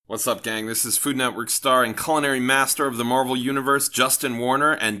What's up, gang? This is Food Network star and culinary master of the Marvel Universe, Justin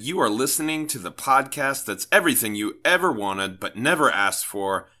Warner, and you are listening to the podcast that's everything you ever wanted but never asked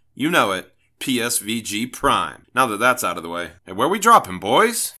for. You know it, PSVG Prime. Now that that's out of the way, hey, where we dropping,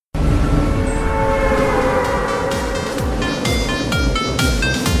 boys?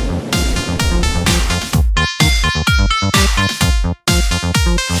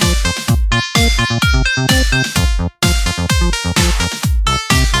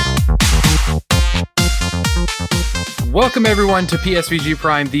 Welcome, everyone, to PSVG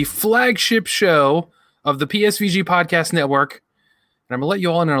Prime, the flagship show of the PSVG Podcast Network. And I'm going to let you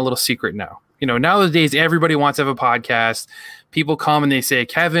all in on a little secret now. You know, nowadays, everybody wants to have a podcast. People come and they say,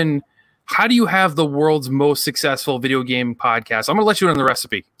 Kevin, how do you have the world's most successful video game podcast? I'm going to let you in on the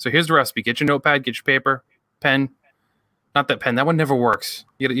recipe. So here's the recipe. Get your notepad, get your paper, pen. Not that pen. That one never works.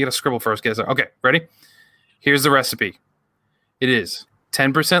 You got to scribble first. Get it. Okay, ready? Here's the recipe. It is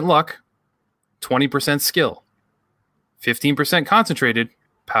 10% luck, 20% skill, 15% concentrated,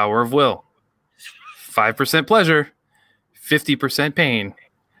 power of will, 5% pleasure, 50% pain,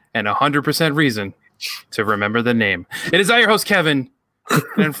 and 100% reason to remember the name. It is I, your host, Kevin. And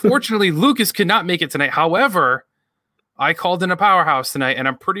unfortunately, Lucas could not make it tonight. However, I called in a powerhouse tonight, and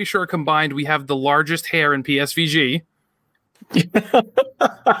I'm pretty sure combined we have the largest hair in PSVG.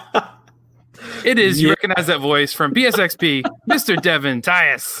 It is, you recognize that voice from PSXP, Mr. Devin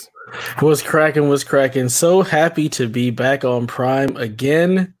Tyus. What's cracking? So happy to be back on Prime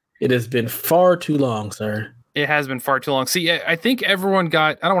again. It has been far too long, sir. It has been far too long. See, I think everyone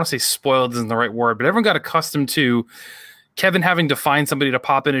got, I don't want to say spoiled isn't the right word, but everyone got accustomed to Kevin having to find somebody to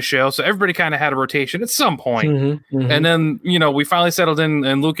pop in his show. So everybody kind of had a rotation at some point. And then, you know, we finally settled in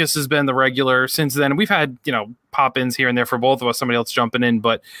and Lucas has been the regular since then. We've had, you know, pop-ins here and there for both of us, somebody else jumping in,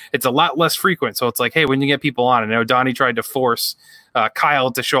 but it's a lot less frequent. So it's like, hey, when you get people on, I know Donnie tried to force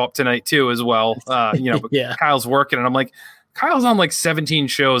Kyle to show up tonight too as well. You know, but yeah. Kyle's working and I'm like, Kyle's on like 17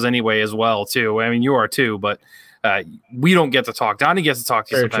 shows anyway as well too. I mean, you are too, but we don't get to talk. Donnie gets to talk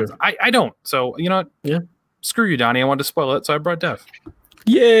to you sometimes. I don't. So, you know what? Yeah. Screw you, Donnie. I wanted to spoil it, so I brought Dev.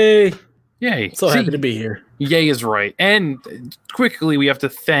 Yay. So happy to be here. Yay is right. And quickly, we have to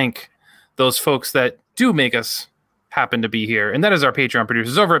thank those folks that do make us happen to be here. And that is our Patreon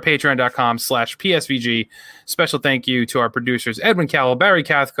producers over at patreon.com/PSVG. Special thank you to our producers, Edwin Cowell, Barry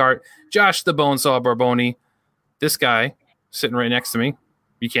Cathcart, Josh the Bonesaw Barboni. This guy sitting right next to me.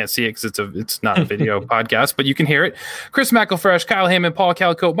 You can't see it because it's not a video podcast, but you can hear it. Chris McElfresh, Kyle Hammond, Paul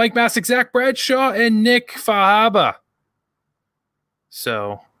Calico, Mike Masick, Zach Bradshaw, and Nick Fahaba.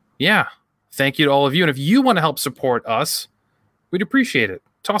 So, yeah, thank you to all of you. And if you want to help support us, we'd appreciate it.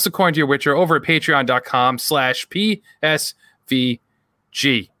 Toss a coin to your witcher over at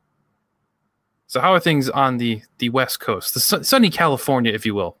patreon.com/PSVG. So how are things on the West Coast, the sunny California, if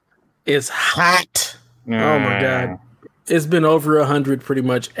you will? It's hot. Oh, my God. It's been over 100 pretty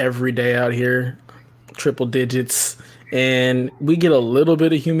much every day out here, triple digits, and we get a little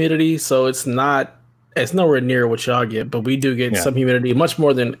bit of humidity, so it's nowhere near what y'all get, but we do get some humidity, much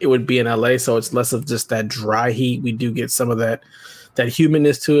more than it would be in LA, so it's less of just that dry heat. We do get some of that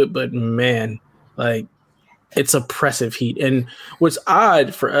humidness to it, but man, like it's oppressive heat. And what's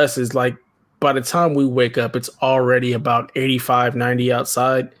odd for us is like by the time we wake up, it's already about 85, 90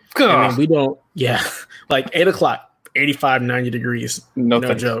 outside. I mean, we don't, like 8 o'clock. 85, 90 degrees. No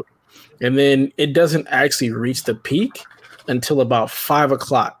joke. And then it doesn't actually reach the peak until about 5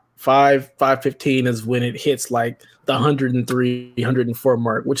 o'clock. 5:15 is when it hits like the 103, 104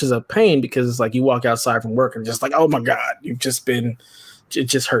 mark, which is a pain because it's like you walk outside from work and just like, oh my God, it just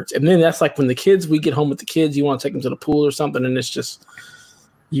hurts. And then that's like when we get home with the kids, you want to take them to the pool or something. And it's just,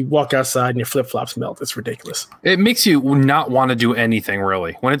 you walk outside and your flip-flops melt. It's ridiculous. It makes you not want to do anything,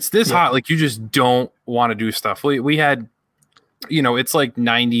 really. When it's this hot, like you just don't want to do stuff. We had, you know, it's like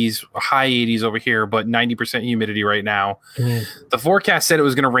 90s, high 80s over here, but 90% humidity right now. The forecast said it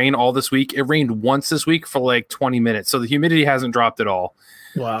was going to rain all this week. It rained once this week for like 20 minutes. So the humidity hasn't dropped at all.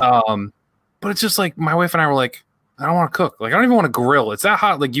 Wow. But it's just like my wife and I were like, I don't want to cook. Like, I don't even want to grill. It's that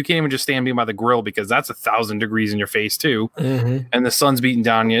hot. Like, you can't even just stand by the grill because that's 1,000 degrees in your face, too. And the sun's beating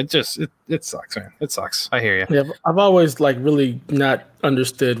down you. It sucks, man. It sucks. I hear you. Yeah, I've always, like, really not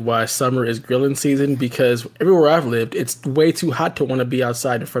understood why summer is grilling season because everywhere I've lived, it's way too hot to want to be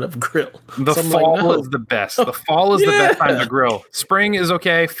outside in front of a grill. The fall is the best. The fall is the best time to grill. Spring is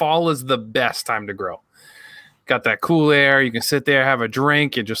okay. Fall is the best time to grill. Got that cool air. You can sit there, have a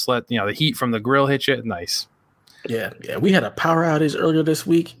drink, and just let, the heat from the grill hit you. Nice. Yeah. We had a power outage earlier this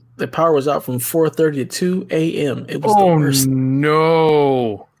week. The power was out from 4:30 to 2 a.m. It was the worst.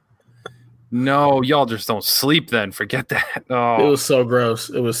 No. No, y'all just don't sleep then. Forget that. Oh. It was so gross.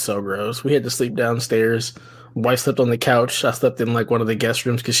 It was so gross. We had to sleep downstairs. Wife slept on the couch. I slept in like one of the guest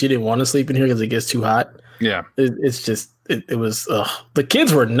rooms because she didn't want to sleep in here because it gets too hot. Yeah. It's just, it was, the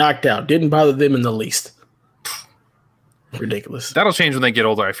kids were knocked out. Didn't bother them in the least. Ridiculous. That'll change when they get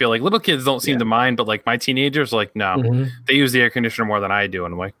older. I feel like little kids don't seem to mind, but like my teenagers, like, no, they use the air conditioner more than I do.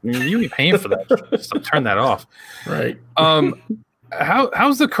 And I'm like, you ain't paying for that. So turn that off. Right.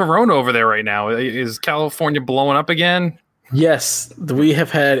 How's the corona over there right now? Is California blowing up again? Yes, we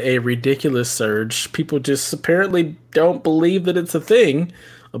have had a ridiculous surge. People just apparently don't believe that it's a thing.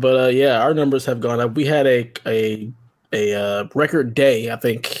 But yeah, our numbers have gone up. We had a record day, I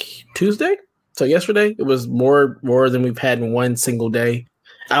think Tuesday. So yesterday it was more than we've had in one single day.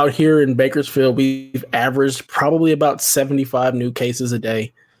 Out here in Bakersfield, we've averaged probably about 75 new cases a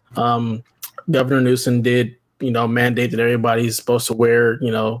day. Governor Newsom did, mandate that everybody's supposed to wear,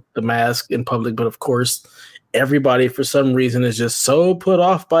 the mask in public. But of course, everybody for some reason is just so put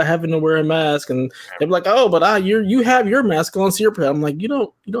off by having to wear a mask, and they're like, "Oh, but you have your mask on, so you're." I'm like, you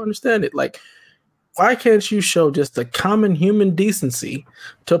don't understand it. Like, why can't you show just the common human decency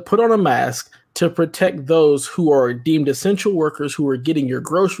to put on a mask to protect those who are deemed essential workers who are getting your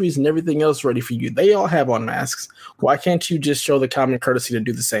groceries and everything else ready for you? They all have on masks. Why can't you just show the common courtesy to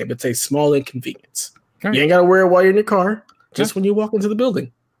do the same? It's a small inconvenience. Right. You ain't got to wear it while you're in your car, just when you walk into the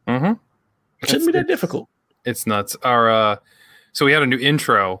building. Mm-hmm. It shouldn't be that difficult. It's nuts. So we had a new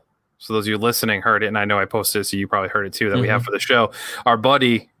intro. So those of you listening heard it, and I know I posted it, so you probably heard it too, that we have for the show. Our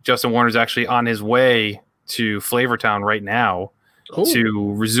buddy, Justin Warner, is actually on his way to Flavortown right now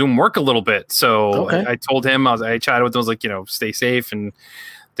to resume work a little bit. So I told him, I chatted with him, I was like, stay safe, and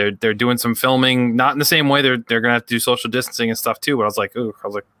they're doing some filming, not in the same way. They're going to have to do social distancing and stuff too. But I was like,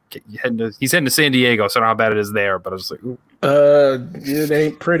 he's heading to San Diego, so I don't know how bad it is there. But I was like, ooh. It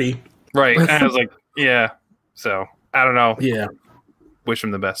ain't pretty. Right. And I was like, yeah. So I don't know. Yeah. Wish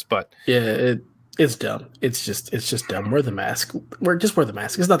him the best, but yeah, it's dumb. It's just dumb. Wear the mask. Just wear the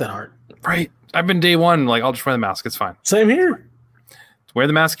mask. It's not that hard. Right. I've been day one. Like, I'll just wear the mask. It's fine. Same here. Wear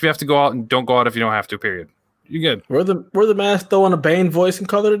the mask if you have to go out, and don't go out if you don't have to. Period. You're good. Wear the mask. Throw on a Bane voice and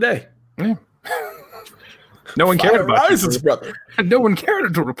call it a day. Yeah. No one cared about rises, brother. No one cared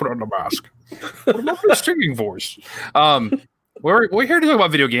until to put on the mask. What about the singing voice? We're here to talk about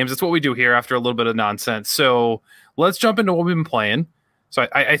video games. That's what we do here after a little bit of nonsense. So let's jump into what we've been playing. So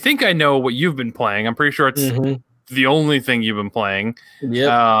I think I know what you've been playing. I'm pretty sure it's the only thing you've been playing.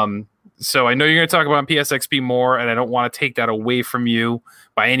 Yeah. So I know you're going to talk about PSXP more, and I don't want to take that away from you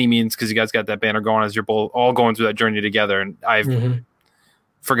by any means, because you guys got that banner going as you're both all going through that journey together. And I've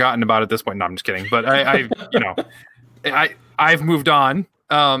forgotten about it at this point. No, I'm just kidding. But I've moved on.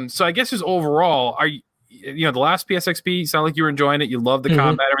 So I guess just overall, the last PSXP, sound like you were enjoying it. You love the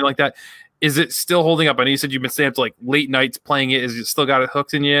combat, everything like that. Is it still holding up? I know you said you've been staying up to like late nights playing it. Is it still got it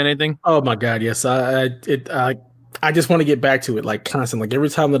hooked in you? Anything? Oh my God, yes. I just want to get back to it like constantly. Like every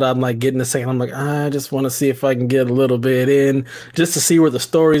time that I'm like getting a second, I'm like, I just want to see if I can get a little bit in just to see where the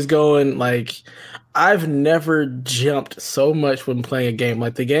story's going. Like I've never jumped so much when playing a game.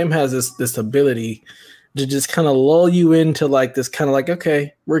 Like the game has this ability to just kind of lull you into like this kind of like,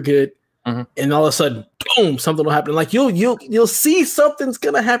 okay, we're good. And all of a sudden, boom, something will happen. Like you'll see something's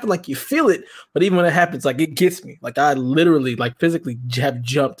gonna happen, like you feel it, but even when it happens, like it gets me. Like I literally, like physically have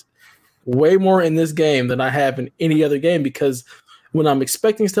jumped way more in this game than I have in any other game, because when I'm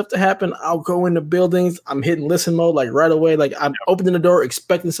expecting stuff to happen, I'll go into buildings, I'm hitting listen mode like right away. Like I'm opening the door,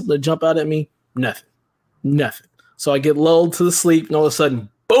 expecting something to jump out at me. Nothing. So I get lulled to the sleep, and all of a sudden,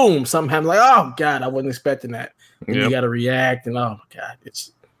 boom, something happens. Like, oh God, I wasn't expecting that. And you got to react, and oh my God,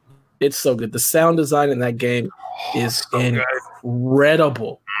 it's so good. The sound design in that game is so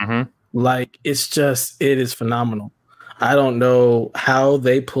incredible. Like it is phenomenal. I don't know how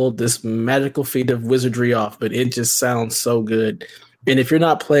they pulled this magical feat of wizardry off, but it just sounds so good. And if you're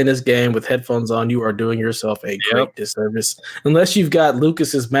not playing this game with headphones on, you are doing yourself a great disservice. Unless you've got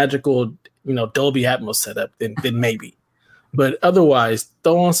Lucas's magical, Dolby Atmos setup, then maybe. But otherwise,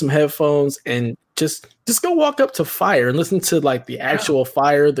 throw on some headphones and just go walk up to fire and listen to like the actual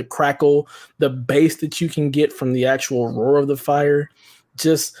fire, the crackle, the bass that you can get from the actual roar of the fire.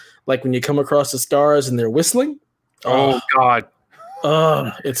 Just like when you come across the stars and they're whistling. Oh God.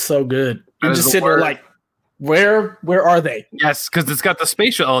 It's so good. You're just sitting there like, where are they? Yes, because it's got the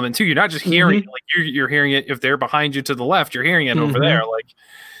spatial element too. You're not just hearing it, like you're hearing it. If they're behind you to the left, you're hearing it over there.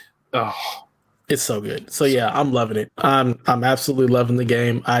 Like, it's so good. So yeah, I'm loving it. I'm absolutely loving the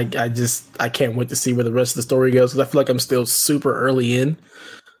game. I can't wait to see where the rest of the story goes, because I feel like I'm still super early in.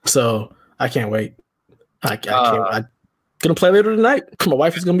 So I can't wait. I can't. Gonna play later tonight. My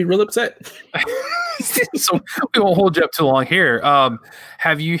wife is gonna be real upset. So we won't hold you up too long here.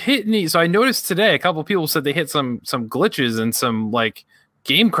 Have you hit any? So I noticed today a couple of people said they hit some glitches and some like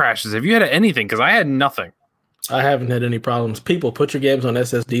game crashes. Have you had anything? Because I had nothing. I haven't had any problems. People, put your games on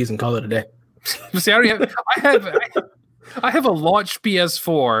SSDs and call it a day. See, I have a launched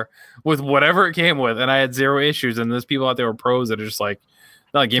PS4 with whatever it came with, and I had zero issues. And there's people out there who are pros that are just like,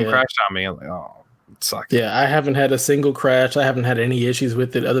 no, game crashed on me. I'm like, oh. Sucks. Yeah, I haven't had a single crash. I haven't had any issues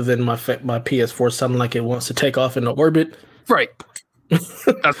with it other than my PS4 sounding like it wants to take off into orbit. Right.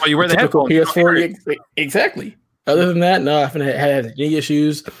 That's why you wear the typical PS4. Exactly. Other than that, no, I haven't had any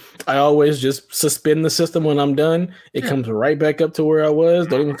issues. I always just suspend the system when I'm done. It comes right back up to where I was.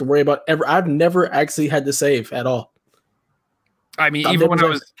 Don't even have to worry about ever. I've never actually had to save at all. I mean, even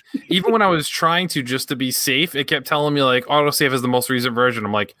when I was trying just to be safe, it kept telling me like autosave is the most recent version.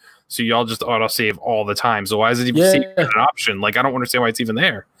 I'm like, so y'all just autosave all the time. So why is it even an option? Like, I don't understand why it's even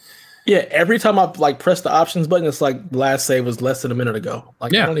there. Yeah, every time I like press the options button, it's like last save was less than a minute ago.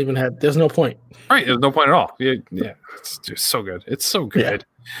 Like I don't even have. There's no point. Right, there's no point at all. Yeah, it's just so good. It's so good.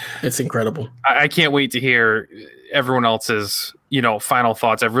 Yeah, it's incredible. I can't wait to hear everyone else's final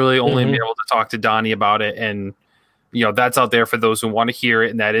thoughts. I've really only been able to talk to Donnie about it, and that's out there for those who want to hear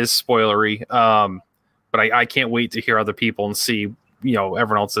it, and that is spoilery. But I can't wait to hear other people and see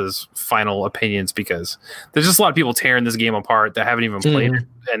everyone else's final opinions, because there's just a lot of people tearing this game apart that haven't even played it,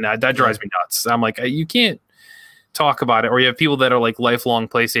 and that drives me nuts. I'm like, you can't talk about it. Or you have people that are like lifelong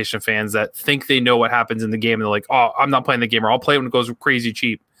PlayStation fans that think they know what happens in the game, and they're like, oh, I'm not playing the game, or I'll play it when it goes crazy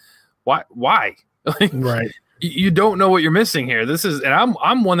cheap. Why? Right. You don't know what you're missing here. This is, and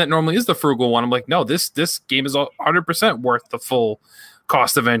I'm one that normally is the frugal one. I'm like, no, this game is 100% worth the full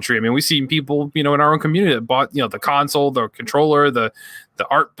cost of entry. I mean, we've seen people, in our own community that bought, the console, the controller, the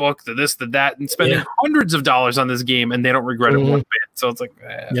art book, the this, the that, and spending hundreds of dollars on this game, and they don't regret it one bit. So it's like,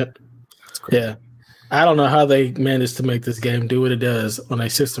 yep, yeah. I don't know how they managed to make this game do what it does on a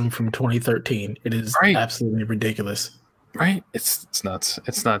system from 2013. It is absolutely ridiculous. Right? It's nuts.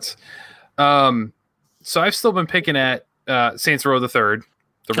 It's nuts. So I've still been picking at Saints Row the Third,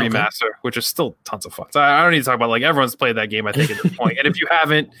 the remaster, which is still tons of fun. So I don't need to talk about, like, everyone's played that game, I think, at this point. And if you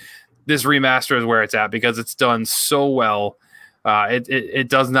haven't, this remaster is where it's at, because it's done so well. It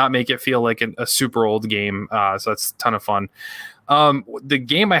does not make it feel like a super old game. So that's a ton of fun. The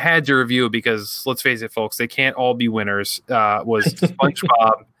game I had to review, because let's face it, folks, they can't all be winners, was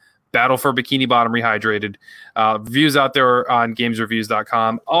SpongeBob Battle for Bikini Bottom Rehydrated. Reviews out there on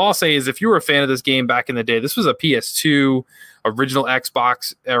gamesreviews.com. All I'll say is, if you were a fan of this game back in the day, this was a PS2, original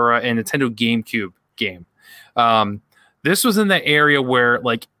Xbox era, and Nintendo GameCube game. This was in that area where,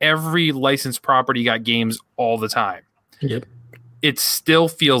 like, every licensed property got games all the time. Yep. It still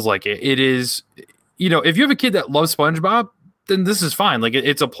feels like it. It is, if you have a kid that loves SpongeBob, then this is fine. Like,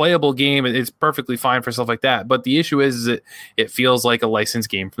 it's a playable game. It's perfectly fine for stuff like that. But the issue is that it feels like a licensed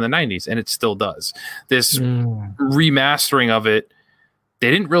game from the 90s, and it still does. This remastering of it,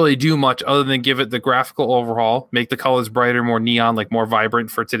 they didn't really do much other than give it the graphical overhaul, make the colors brighter, more neon, like more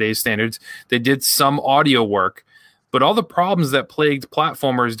vibrant for today's standards. They did some audio work, but all the problems that plagued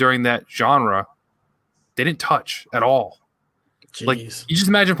platformers during that genre, they didn't touch at all. Jeez. Like, you just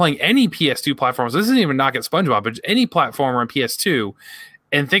imagine playing any PS2 platforms. This isn't even knock at SpongeBob, but any platformer on PS2,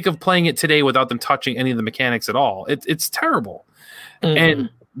 and think of playing it today without them touching any of the mechanics at all. It's terrible. And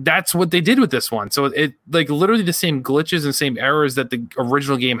that's what they did with this one. So it, like, literally the same glitches and same errors that the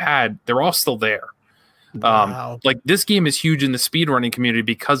original game had, they're all still there. Wow. Like, this game is huge in the speedrunning community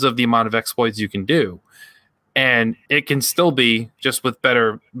because of the amount of exploits you can do. And it can still be just with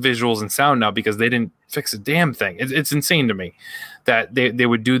better visuals and sound now, because they didn't fix a damn thing. It's insane to me that they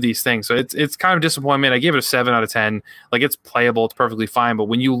would do these things. So it's kind of disappointment. I gave it a 7 out of 10. Like, it's playable, it's perfectly fine. But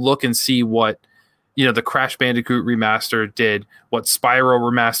when you look and see what, the Crash Bandicoot remaster did, what Spyro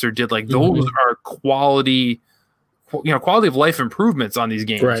remaster did, like, those are quality of life improvements on these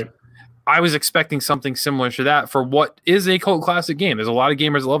games. Right. I was expecting something similar to that for what is a cult classic game. There's a lot of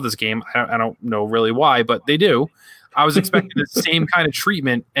gamers that love this game. I don't know really why, but they do. I was expecting the same kind of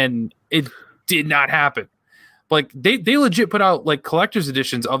treatment, and it did not happen. Like, they legit put out, like, collector's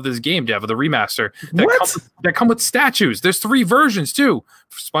editions of this game, Dev, of the remaster that come with statues. There's 3 versions too: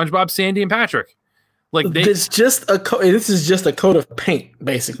 SpongeBob, Sandy, and Patrick. Like, this is just a coat of paint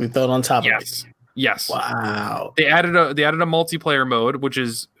basically thrown on top of it. Yes. Wow. They added a multiplayer mode, which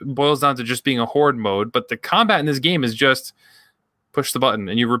boils down to just being a horde mode, but the combat in this game is just push the button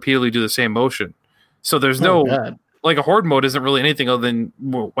and you repeatedly do the same motion. So there's like, a horde mode isn't really anything other than,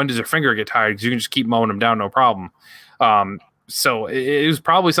 when does your finger get tired, because you can just keep mowing them down, no problem. So it was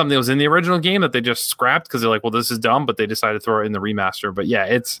probably something that was in the original game that they just scrapped because they're like, well, this is dumb, but they decided to throw it in the remaster. But yeah,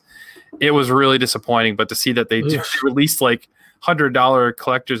 it was really disappointing. But to see that they released like $100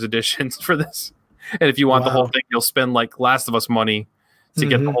 collector's editions for this, and if you want the whole thing, you'll spend like Last of Us money to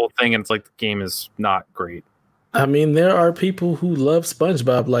get the whole thing, and it's like the game is not great. I mean, there are people who love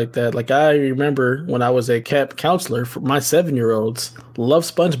SpongeBob like that. Like I remember when I was a camp counselor for my 7-year-olds love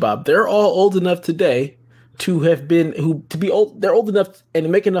SpongeBob. They're all old enough today to be old. They're old enough and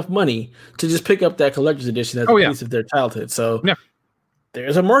make enough money to just pick up that collector's edition as a piece of their childhood. So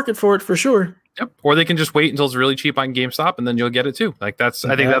there's a market for it for sure. Yep. Or they can just wait until it's really cheap on GameStop and then you'll get it too. Like I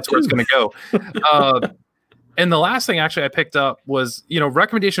think that's where it's going to go. And the last thing actually I picked up was,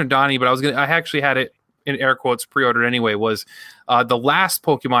 recommendation of Donnie, but I actually had it in air quotes pre-ordered anyway, was the last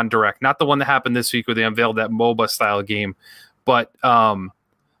Pokemon Direct, not the one that happened this week where they unveiled that MOBA style game, but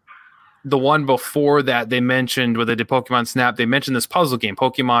the one before that they mentioned where they did Pokemon Snap, they mentioned this puzzle game,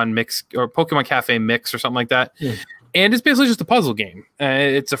 Pokemon Mix or Pokemon Cafe Mix or something like that. And it's basically just a puzzle game.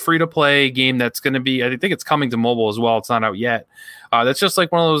 It's a free-to-play game that's going to be, I think it's coming to mobile as well. It's not out yet. That's just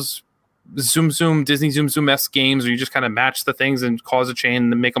like one of those Disney Zoom Zoom-esque games where you just kind of match the things and cause a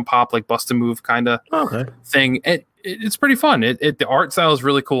chain and make them pop, like bust a move kind of thing. It's pretty fun. The art style is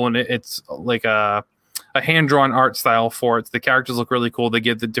really cool, and it's like a hand-drawn art style for it. The characters look really cool. They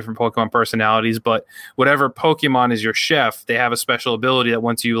give the different Pokemon personalities, but whatever Pokemon is your chef, they have a special ability that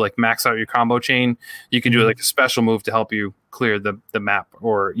once you like max out your combo chain, you can do like a special move to help you clear the map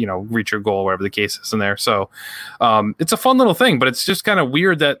or, reach your goal, whatever the case is in there. So it's a fun little thing, but it's just kind of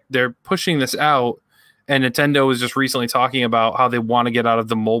weird that they're pushing this out, and Nintendo was just recently talking about how they want to get out of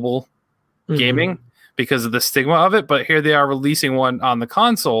the mobile gaming because of the stigma of it. But here they are releasing one on the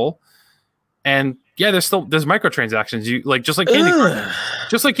console, and there's microtransactions. You like just like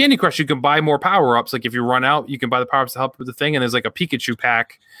Candy Crush, you can buy more power-ups. Like if you run out, you can buy the power-ups to help with the thing, and there's like a Pikachu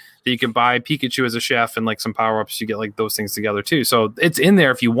pack that you can buy Pikachu as a chef and like some power-ups. You get like those things together too. So it's in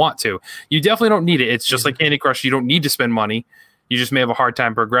there if you want to. You definitely don't need it. It's just like Candy Crush. You don't need to spend money. You just may have a hard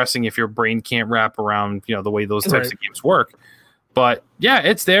time progressing if your brain can't wrap around, the way those types of games work. But yeah,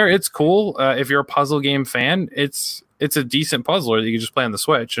 it's there. It's cool. If you're a puzzle game fan, it's a decent puzzler that you can just play on the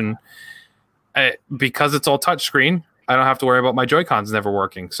Switch. And because it's all touchscreen, I don't have to worry about my Joy-Cons never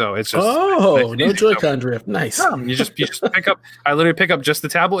working. So it's just no Joy-Con drift. Nice. You just pick up. I literally pick up just the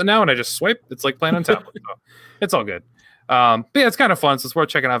tablet now, and I just swipe. It's like playing on tablet. So it's all good. But yeah, it's kind of fun. So it's worth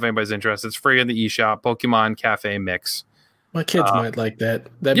checking out if anybody's interested. It's free in the eShop. Pokemon Cafe Mix. My kids might like that.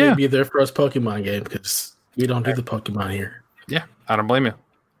 That may be their first Pokemon game because we don't do the Pokemon here. Yeah, I don't blame you.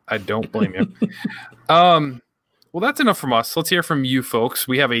 I don't blame you. Well, that's enough from us. Let's hear from you folks.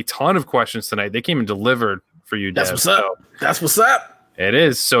 We have a ton of questions tonight. They came and delivered for you, Dev. That's what's up. That's what's up. It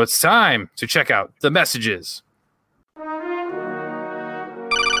is. So it's time to check out the messages.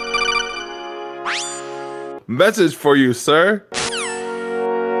 Message for you, sir.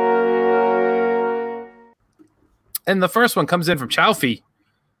 And the first one comes in from Chowfie.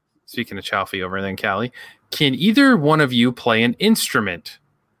 Speaking of Chowfie over there in Cali, can either one of you play an instrument?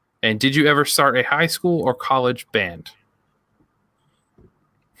 And did you ever start a high school or college band?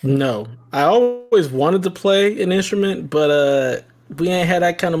 No. I always wanted to play an instrument, but we ain't had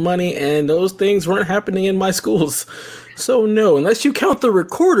that kind of money, and those things weren't happening in my schools. So no, unless you count the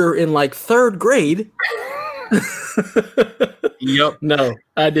recorder in like 3rd grade. Yep. No,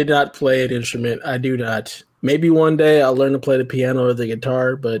 I did not play an instrument. I do not. Maybe one day I'll learn to play the piano or the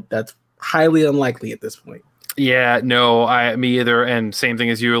guitar, but that's highly unlikely at this point. Yeah, no, me either. And same thing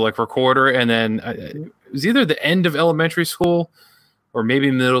as you, like recorder. And then it was either the end of elementary school or maybe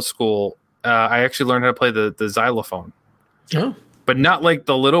middle school. I actually learned how to play the xylophone. Oh. But not like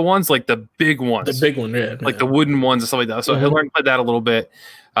the little ones, like the big ones. The big one, yeah. Like the wooden ones and stuff like that. So I learned to play that a little bit.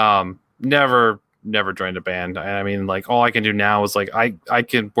 Never joined a band. I mean, like all I can do now is like I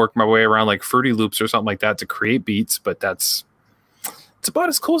can work my way around like Fruity Loops or something like that to create beats, but it's about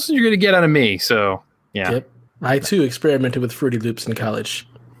as close as you're gonna get out of me. So yeah. Yep. I too experimented with Fruity Loops in college.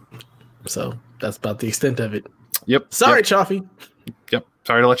 So that's about the extent of it. Yep. Sorry, Chaffee. Yep.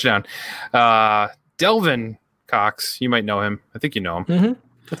 Sorry to let you down. Delvin Cox, you might know him. I think you know him. Mm-hmm.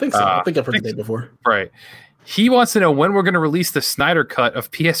 I think so. I think I've heard the name before. Right. He wants to know when we're going to release the Snyder cut of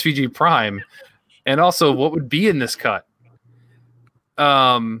PSVG Prime, and also what would be in this cut.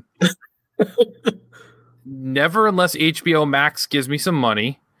 Never unless HBO Max gives me some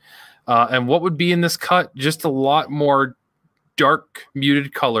money. And what would be in this cut? Just a lot more dark,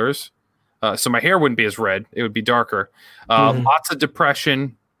 muted colors. So my hair wouldn't be as red. It would be darker. Lots of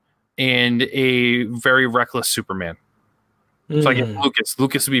depression and a very reckless Superman. So I get Lucas.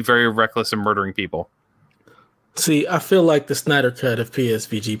 Lucas would be very reckless and murdering people. See, I feel like the Snyder Cut of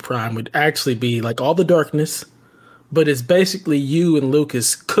PSVG Prime would actually be like all the darkness, but it's basically you and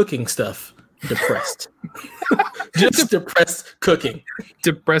Lucas cooking stuff, depressed. Just depressed cooking.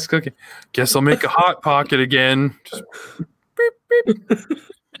 Depressed cooking. Guess I'll make a hot pocket again. Just beep, beep.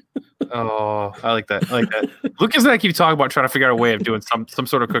 Oh, I like that. Lucas and I keep talking about trying to figure out a way of doing some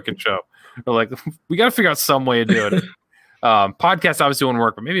sort of cooking show. We're like, we got to figure out some way of doing it. Podcast obviously won't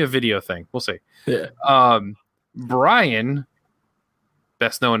work, but maybe a video thing. We'll see. Yeah. Brian,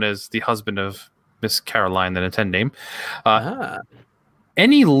 best known as the husband of Miss Caroline, the Nintendo name.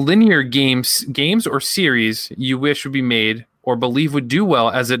 Any linear games or series you wish would be made or believe would do well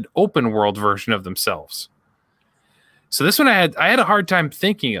as an open world version of themselves? So this one I had a hard time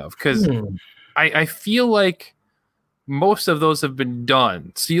thinking of because I feel like most of those have been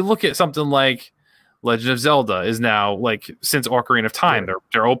done. So you look at something like Legend of Zelda is now like since Ocarina of Time,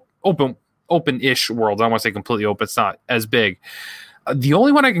 they're open-ish worlds. I don't want to say completely open. It's not as big. The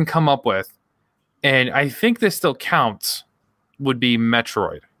only one I can come up with, and I think this still counts, would be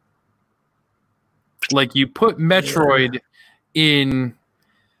Metroid. Like you put Metroid in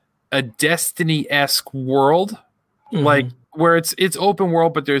a Destiny-esque world, like where it's open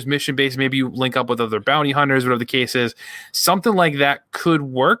world, but there's mission based. Maybe you link up with other bounty hunters, whatever the case is. Something like that could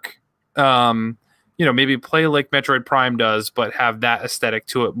work. Maybe play like Metroid Prime does, but have that aesthetic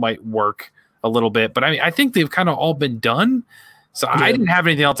to it might work a little bit. But I mean, I think they've kind of all been done. So I didn't have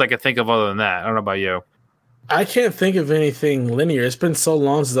anything else I could think of other than that. I don't know about you. I can't think of anything linear. It's been so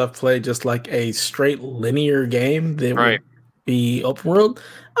long since I've played just like a straight linear game that would be open world.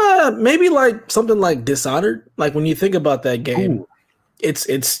 Maybe like something like Dishonored. Like when you think about that game, it's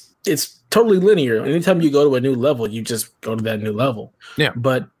totally linear. Anytime you go to a new level, you just go to that new level. Yeah.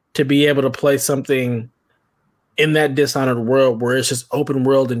 But to be able to play something in that Dishonored world where it's just open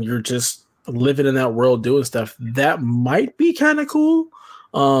world and you're just living in that world doing stuff, that might be kind of cool.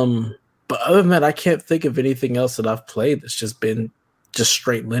 But other than that, I can't think of anything else that I've played that's just been just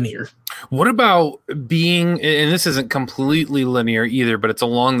straight linear. What about being, and this isn't completely linear either, but it's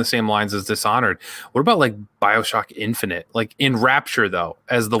along the same lines as Dishonored. What about like BioShock Infinite, like in Rapture though,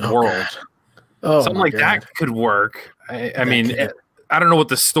 as the world? Something like that could work. I mean, I don't know what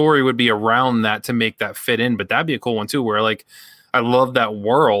the story would be around that to make that fit in, but that'd be a cool one too, where like, I love that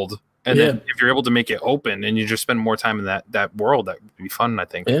world. And then if you're able to make it open and you just spend more time in that world, that would be fun, I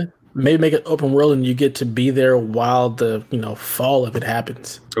think. Yeah. Maybe make it open world and you get to be there while the fall of it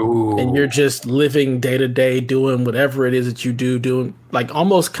happens. Ooh. And you're just living day to day, doing whatever it is that you do, doing like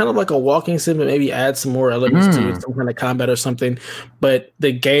almost kind of like a walking sim, but maybe add some more elements to it, some kind of combat or something. But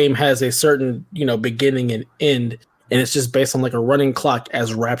the game has a certain beginning and end, and it's just based on like a running clock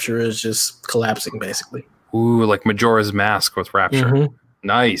as Rapture is just collapsing, basically. Ooh, like Majora's Mask with Rapture.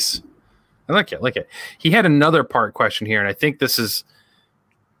 Nice. I like it. He had another part question here, and I think this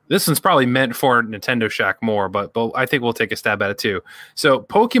one's probably meant for Nintendo Shack more, but I think we'll take a stab at it too. So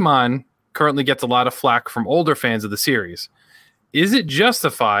Pokemon currently gets a lot of flack from older fans of the series. Is it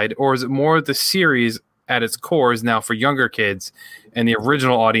justified, or is it more the series at its core is now for younger kids and the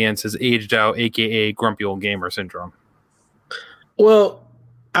original audience has aged out, aka grumpy old gamer syndrome? Well,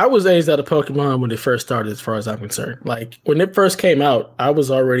 I was aged out of Pokemon when it first started, as far as I'm concerned. Like when it first came out, I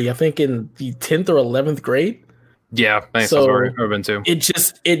was already, I think, in the 10th or 11th grade. Yeah, thanks. So I've been too.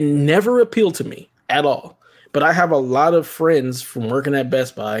 It never appealed to me at all. But I have a lot of friends from working at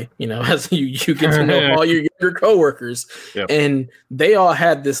Best Buy, as you get to know all your younger coworkers, and they all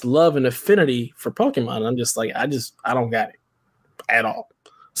had this love and affinity for Pokemon. I'm just like, I don't got it at all.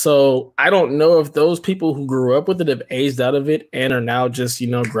 So I don't know if those people who grew up with it have aged out of it and are now just,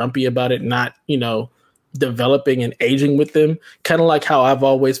 grumpy about it, not, developing and aging with them. Kind of like how I've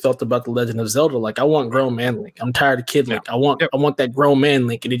always felt about The Legend of Zelda. Like I want grown man Link. I'm tired of kid Link. I want that grown man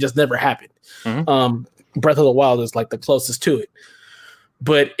Link, and it just never happened. Breath of the Wild is like the closest to it.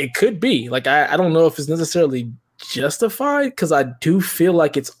 But it could be. Like I don't know if it's necessarily justified, because I do feel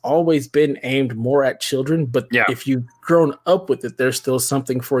like it's always been aimed more at children, but if you've grown up with it, there's still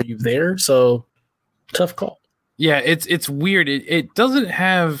something for you there. So tough call. Yeah, it's weird. It doesn't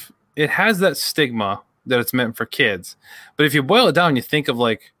have, it has that stigma that it's meant for kids, but if you boil it down, you think of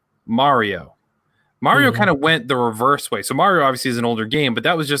like Mario kind of went the reverse way. So Mario obviously is an older game, but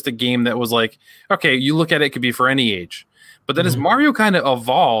that was just a game that was like, okay, you look at it, could be for any age. But then as Mario kind of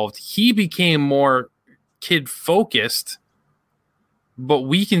evolved, he became more kid focused, but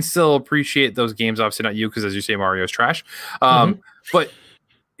we can still appreciate those games. Obviously not you, because as you say, Mario is trash. But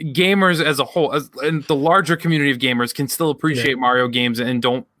gamers as a whole, and the larger community of gamers, can still appreciate Mario games and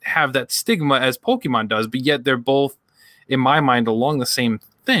don't have that stigma as Pokemon does. But yet they're both, in my mind, along the same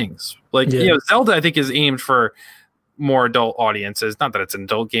things. Like, Zelda, I think, is aimed for more adult audiences. Not that it's an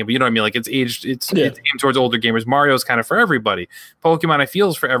adult game, but you know what I mean? Like, it's aimed towards older gamers. Mario's kind of for everybody. Pokemon, I feel,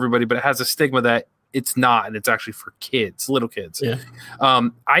 is for everybody, but it has a stigma that it's not, and it's actually for kids, little kids. Yeah.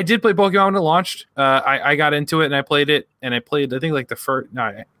 I did play Pokemon when it launched. I got into it, and I played it, and I played, I think, like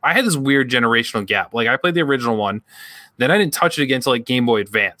I had this weird generational gap. Like, I played the original one, then I didn't touch it again until like Game Boy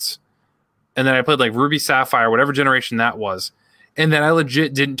Advance. And then I played like Ruby Sapphire, whatever generation that was. And then I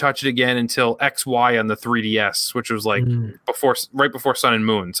legit didn't touch it again until XY on the 3DS, which was like right before Sun and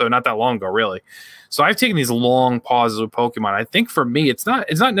Moon. So not that long ago, really. So I've taken these long pauses with Pokemon. I think for me, it's not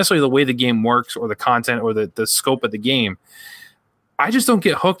necessarily the way the game works or the content or the scope of the game. I just don't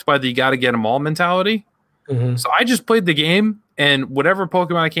get hooked by the you got to get them all mentality. Mm-hmm. So I just played the game, and whatever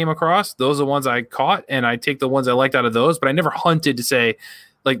Pokemon I came across, those are the ones I caught, and I take the ones I liked out of those. But I never hunted to say,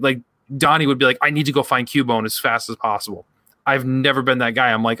 like Donnie would be like, I need to go find Cubone as fast as possible. I've never been that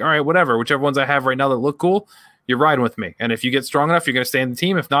guy. I'm like, all right, whatever. Whichever ones I have right now that look cool, you're riding with me. And if you get strong enough, you're going to stay in the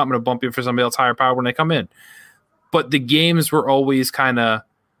team. If not, I'm going to bump you for somebody else higher power when they come in. But the games were always kind of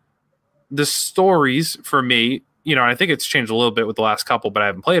the stories for me, and I think it's changed a little bit with the last couple, but I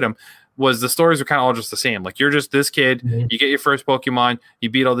haven't played them, was the stories were kind of all just the same. Like, you're just this kid, you get your first Pokemon, you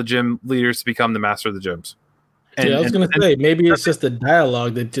beat all the gym leaders to become the master of the gyms. I was going to say, maybe it's just the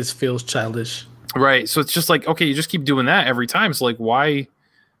dialogue that just feels childish. Right. So it's just like, okay, you just keep doing that every time. So like, why,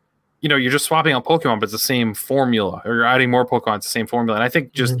 you're just swapping out Pokemon, but it's the same formula, or you're adding more Pokemon, it's the same formula. And I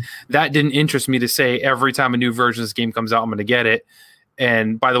think just that didn't interest me to say every time a new version of this game comes out, I'm going to get it.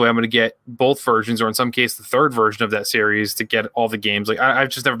 And by the way, I'm going to get both versions, or in some case, the third version of that series to get all the games. Like, I've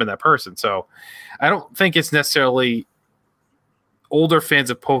just never been that person. So I don't think it's necessarily older fans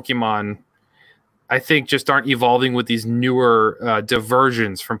of Pokemon, I think, just aren't evolving with these newer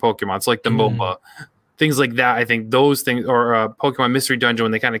diversions from Pokemon. It's like the MOBA, things like that. I think those things, or Pokemon Mystery Dungeon,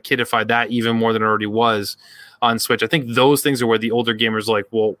 when they kind of kidified that even more than it already was on Switch. I think those things are where the older gamers are like,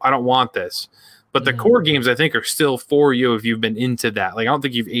 well, I don't want this. But the core games, I think, are still for you if you've been into that. Like, I don't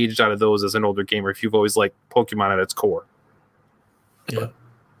think you've aged out of those as an older gamer if you've always liked Pokemon at its core.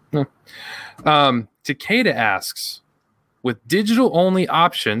 Yeah. Takeda asks, with digital-only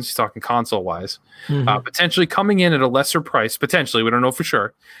options, he's talking console-wise, potentially coming in at a lesser price, potentially, we don't know for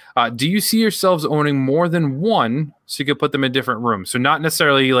sure, do you see yourselves owning more than one so you could put them in different rooms? So not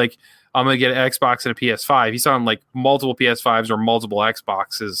necessarily like, I'm going to get an Xbox and a PS5. He's talking like multiple PS5s or multiple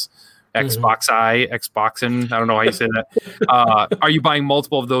Xboxes, Xboxing, I don't know how you say that. Are you buying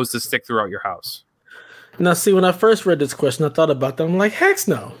multiple of those to stick throughout your house? Now, see, when I first read this question, I thought about that. I'm like, heck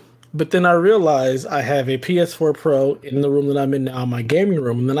no. But then I realized I have a PS4 Pro in the room that I'm in now, my gaming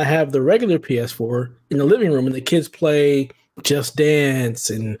room, and then I have the regular PS4 in the living room, and the kids play Just Dance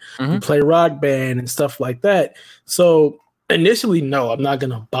and play Rock Band and stuff like that. So initially, no, I'm not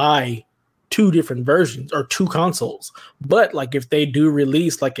going to buy two different versions or two consoles. But like, if they do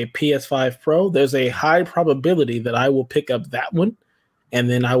release like a PS5 Pro, there's a high probability that I will pick up that one, and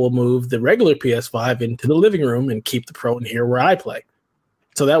then I will move the regular PS5 into the living room and keep the Pro in here where I play.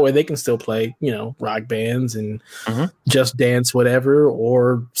 So that way they can still play, Rock Bands and Just Dance, whatever,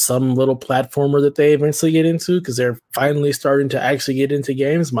 or some little platformer that they eventually get into, because they're finally starting to actually get into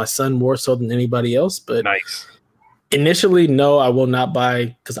games. My son more so than anybody else. But nice. Initially, no, I will not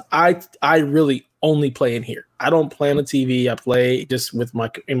buy, because I really only play in here. I don't play on the TV. I play just with my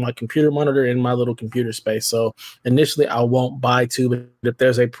computer monitor in my little computer space. So initially, I won't buy two. But if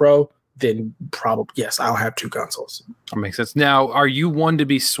there's a Pro, then probably, yes, I'll have two consoles. That makes sense. Now, are you one to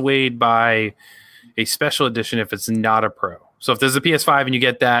be swayed by a special edition if it's not a Pro? So if there's a PS5 and you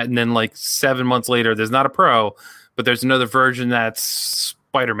get that, and then like 7 months later, there's not a Pro, but there's another version that's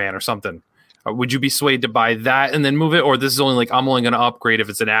Spider-Man or something, would you be swayed to buy that and then move it? Or this is only like, I'm only going to upgrade if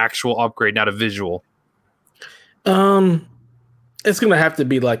it's an actual upgrade, not a visual? It's going to have to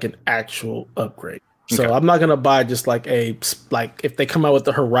be like an actual upgrade. So I'm not going to buy just like if they come out with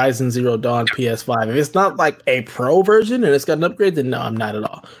the Horizon Zero Dawn PS5, if it's not like a Pro version and it's got an upgrade, then no, I'm not at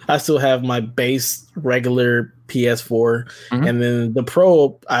all. I still have my base regular PS4, and then the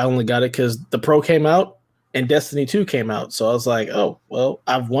Pro, I only got it because the Pro came out and Destiny 2 came out. So I was like, oh, well,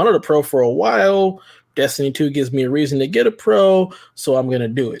 I've wanted a Pro for a while. Destiny 2 gives me a reason to get a Pro, so I'm going to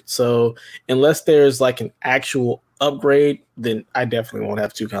do it. So unless there's like an actual upgrade, then I definitely won't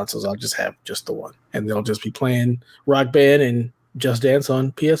have two consoles. I'll just have just the one, and they'll just be playing Rock Band and Just Dance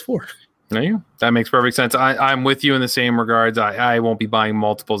on PS4. There you go. That makes perfect sense. I'm with you in the same regards. I won't be buying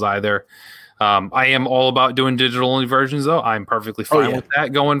multiples either. I am all about doing digital-only versions, though. I'm perfectly fine with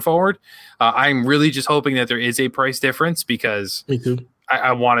that going forward. I'm really just hoping that there is a price difference, because me too.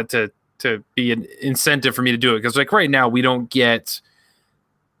 I want it to be an incentive for me to do it. Because like right now, we don't get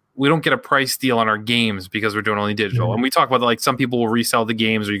we don't get a price deal on our games because we're doing only digital. Mhm. And we talk about like some people will resell the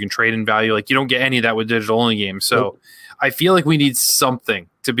games or you can trade in value. Like you don't get any of that with digital only games. So I feel like we need something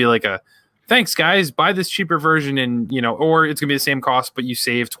to be like a thanks guys, buy this cheaper version and or it's gonna be the same cost, but you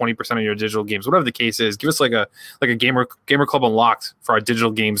save 20% of your digital games. Whatever the case is, give us like a gamer club unlocked for our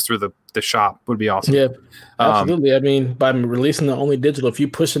digital games through the shop would be awesome. Yeah, absolutely. I mean, by releasing the only digital, if you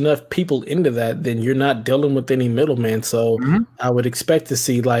push enough people into that, then you're not dealing with any middleman. So I would expect to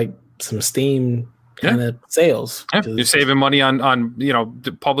see like some Steam kind of sales. Yeah. You're saving money on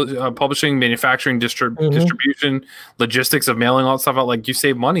publishing, manufacturing, distribution, logistics of mailing all that stuff out. Like you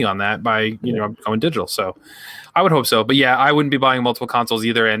save money on that by going digital. So I would hope so. But yeah, I wouldn't be buying multiple consoles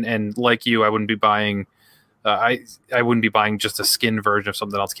either. And like you, I wouldn't be buying. I wouldn't be buying just a skin version of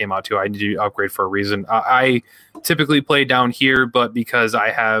something else came out too. I need to upgrade for a reason. I typically play down here, but because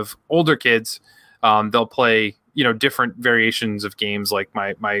I have older kids, they'll play different variations of games. Like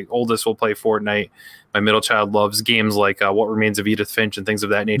my oldest will play Fortnite. My middle child loves games like What Remains of Edith Finch and things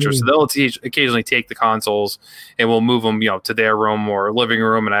of that nature. So they'll occasionally take the consoles and we'll move them to their room or living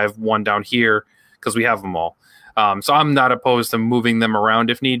room, and I have one down here because we have them all. So I'm not opposed to moving them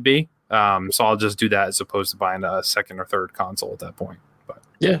around if need be. So I'll just do that as opposed to buying a second or third console at that point. But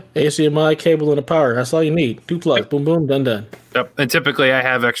yeah, HDMI cable and a power. That's all you need. 2 plugs. Boom, boom, done. Yep. And typically I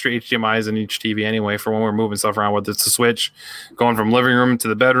have extra HDMIs in each TV anyway for when we're moving stuff around, whether it's a Switch going from living room to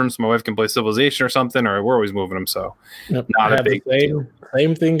the bedroom so my wife can play Civilization or something, or we're always moving them. So not a big deal.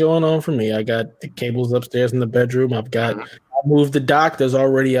 Same thing going on for me. I got the cables upstairs in the bedroom. I moved the dock. There's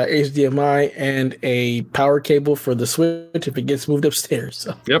already a HDMI and a power cable for the Switch if it gets moved upstairs.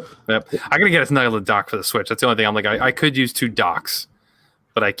 So. Yep. I gotta get a nice dock for the Switch. That's the only thing. I'm like, I could use 2 docks,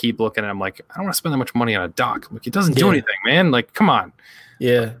 but I keep looking at it. I'm like, I don't want to spend that much money on a dock. Like, it doesn't do anything, man. Like, come on.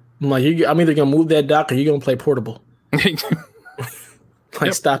 Yeah. I'm like, I'm either gonna move that dock or you're gonna play portable.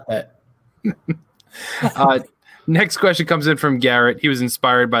 Stop that. Next question comes in from Garrett. He was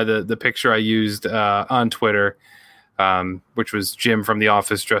inspired by the picture I used on Twitter. Which was Jim from The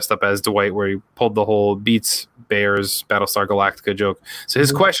Office dressed up as Dwight, where he pulled the whole Beats Bears Battlestar Galactica joke. So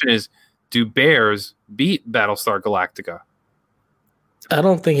his question is, do Bears beat Battlestar Galactica? I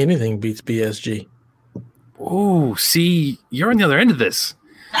don't think anything beats BSG. Oh, see, you're on the other end of this.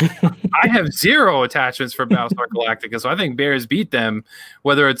 I have 0 attachments for Battlestar Galactica, so I think Bears beat them,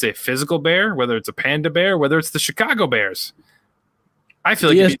 whether it's a physical bear, whether it's a panda bear, whether it's the Chicago Bears. I feel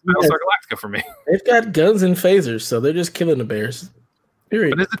like it beats Battlestar Galactica for me. They've got guns and phasers, so they're just killing the Bears.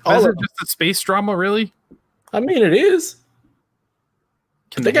 Period. But is it just a space drama, really? I mean, it is.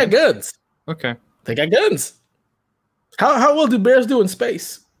 They got guns. Okay. They got guns. How well do Bears do in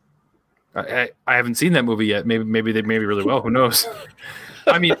space? I haven't seen that movie yet. Maybe they really well. Who knows?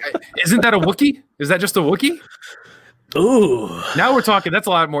 I mean, isn't that a Wookiee? Is that just a Wookiee? Ooh. Now we're talking. That's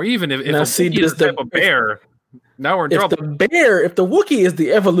a lot more even. If a Wookiee is the type of bear, now we're in trouble. If the Wookiee is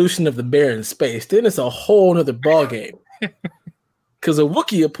the evolution of the bear in space, then it's a whole other ball game. Because a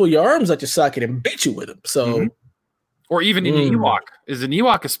Wookiee will pull your arms out your socket and beat you with them. So, or even an Ewok. Is an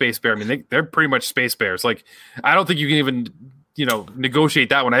Ewok a space bear? I mean, they're pretty much space bears. Like, I don't think you can even negotiate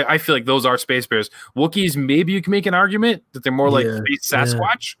that one. I feel like those are space bears. Wookiees, maybe you can make an argument that they're more like space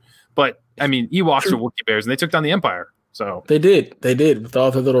Sasquatch. But I mean, Ewoks are Wookiee bears, and they took down the Empire. So they did with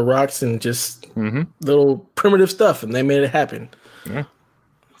all the little rocks and just little primitive stuff, and they made it happen. Yeah,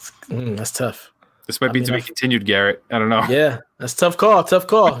 that's tough. This might be to be continued, Garrett. I don't know. Yeah, that's tough call. It's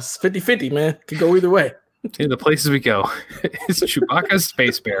 50-50, man. Could go either way. See, the places we go. It's Chewbacca's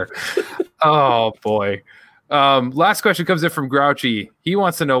space bear. Oh boy. Last question comes in from Grouchy. He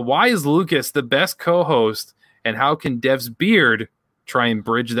wants to know, why is Lucas the best co-host, and how can Dev's beard try and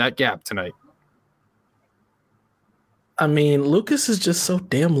bridge that gap tonight? I mean, Lucas is just so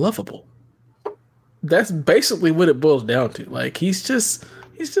damn lovable. That's basically what it boils down to. Like, he's just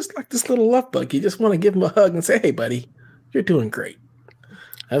like this little love bug. You just want to give him a hug and say, "Hey, buddy, you're doing great."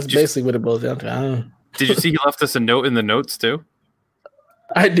 That's basically what it boils down to. Did you see he left us a note in the notes too?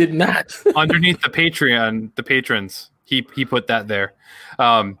 I did not. Underneath the Patreon, the patrons, he put that there.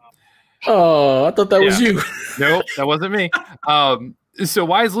 Oh, I thought that was you. Nope, that wasn't me. So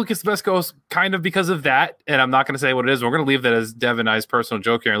why is Lucas the best co-host? Kind of because of that, and I'm not going to say what it is. We're going to leave that as Dev and I's personal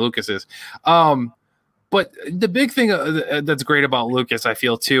joke here, and Lucas's. But the big thing that's great about Lucas, I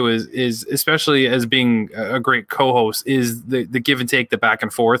feel too, is especially as being a great co-host, is the give and take, the back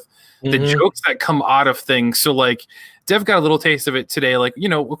and forth, the jokes that come out of things. So like, Dev got a little taste of it today. Like,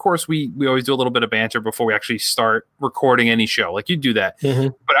 of course we always do a little bit of banter before we actually start recording any show. Like, you do that,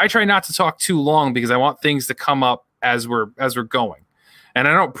 but I try not to talk too long because I want things to come up as we're going. And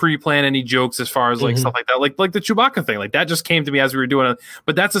I don't pre-plan any jokes as far as like stuff like that, like the Chewbacca thing. Like that just came to me as we were doing it.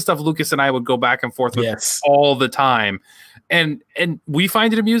 But that's the stuff Lucas and I would go back and forth with all the time. And we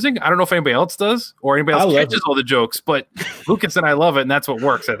find it amusing. I don't know if anybody else does or anybody else catches all the jokes, but Lucas and I love it, and that's what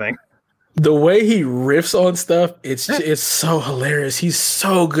works, I think. The way he riffs on stuff, it's so hilarious. He's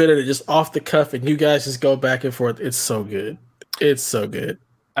so good at it, just off the cuff, and you guys just go back and forth. It's so good. It's so good.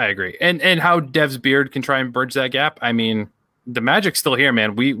 I agree. And how Dev's beard can try and bridge that gap. I mean, the magic's still here,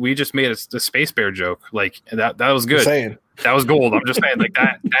 man. We just made a Space Bear joke. Like that was good. That was gold. I'm just saying, like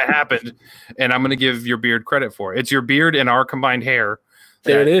that happened, and I'm gonna give your beard credit for it. It's your beard and our combined hair.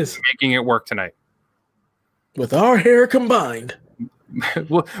 There it is, making it work tonight. With our hair combined.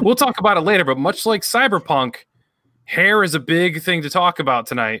 We'll talk about it later, but much like Cyberpunk, hair is a big thing to talk about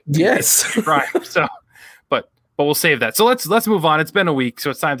tonight. Yes. Right. So, but we'll save that. So let's move on. It's been a week, so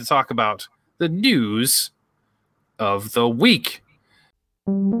it's time to talk about the news of the week.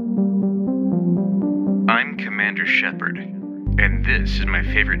 I'm Commander Shepard, and this is my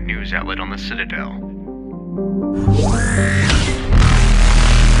favorite news outlet on the Citadel.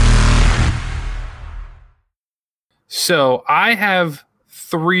 So I have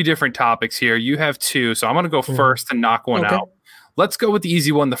 3 different topics here. You have 2, so I'm going to go first and knock one out. Let's go with the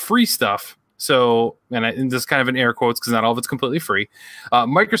easy one, the free stuff. So, and this is kind of an air quotes because not all of it's completely free.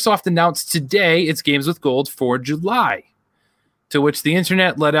 Microsoft announced today its Games with Gold for July, to which the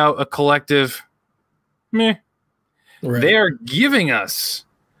internet let out a collective meh. Right. They are giving us,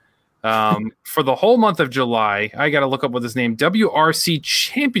 for the whole month of July, I got to look up what this name, WRC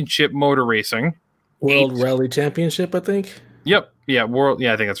Championship Motor Racing. World Rally Championship, I think. Yep. Yeah.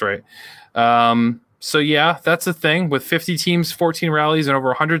 Yeah, I think that's right. So yeah, that's the thing with 50 teams, 14 rallies, and over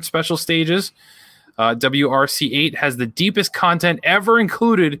 100 special stages. WRC 8 has the deepest content ever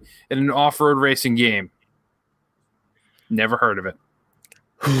included in an off-road racing game. Never heard of it.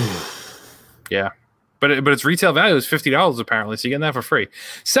 Yeah. But its retail value is $50 apparently, so you're getting that for free.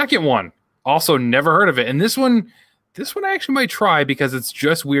 Second one, also never heard of it. And this one I actually might try because it's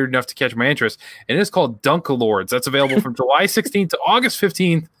just weird enough to catch my interest. And it's called Dunkalords. That's available from July 16th to August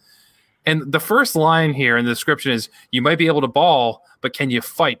 15th. And the first line here in the description is, you might be able to ball, but can you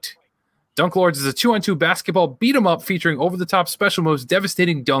fight? Dunkalords is a 2-on-2 basketball beat-em-up featuring over-the-top special moves,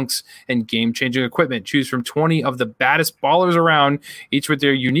 devastating dunks, and game-changing equipment. Choose from 20 of the baddest ballers around, each with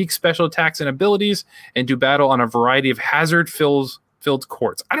their unique special attacks and abilities, and do battle on a variety of hazard-filled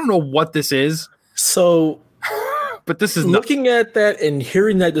courts. I don't know what this is. So... But this is looking at that and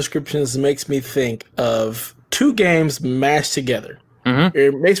hearing that description makes me think of 2 games mashed together. Mm-hmm.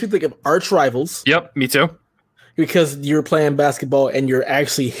 It makes me think of arch rivals. Yep, me too. Because you're playing basketball and you're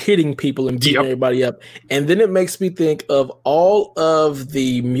actually hitting people and beating everybody up. And then it makes me think of all of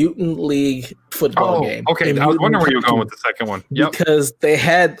the Mutant League football game. Okay, I was wondering where you were going with the second one. Yep. Because they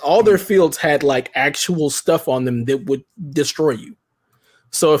had all their fields had like actual stuff on them that would destroy you.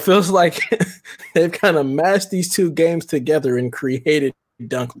 So it feels like they've kind of mashed these 2 games together and created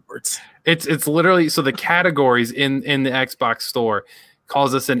Dunkalords. It's literally, so the categories in the Xbox store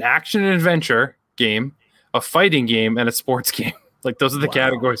calls this an action and adventure game, a fighting game, and a sports game. Like those are the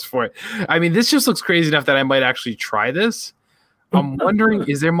categories for it. I mean, this just looks crazy enough that I might actually try this. I'm wondering,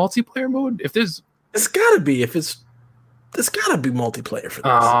 is there multiplayer mode? It's gotta be. There's gotta be multiplayer for this.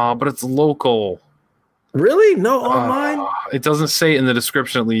 Oh, but it's local. Really? No online? It doesn't say in the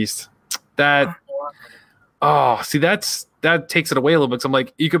description, at least. That takes it away a little bit. Because I'm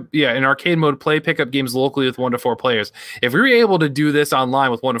like, you could, in arcade mode, pick up games locally with 1 to 4 players. If we were able to do this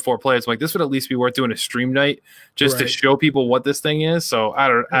online with 1 to 4 players, I'm like, this would at least be worth doing a stream night just to show people what this thing is. So I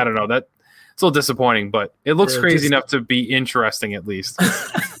don't know. That it's a little disappointing, but it looks crazy enough to be interesting at least.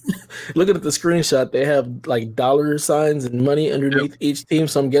 Looking at the screenshot, they have like dollar signs and money underneath each team.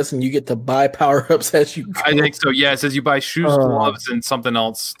 So I'm guessing you get to buy power-ups as you go. I think so. Yeah, it says you buy shoes, gloves, and something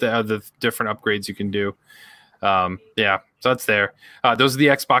else. The different upgrades you can do. So that's there. Those are the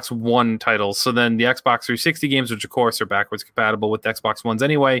Xbox One titles. So then the Xbox 360 games, which of course are backwards compatible with Xbox Ones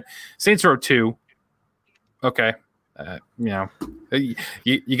anyway. Saints Row 2. Okay.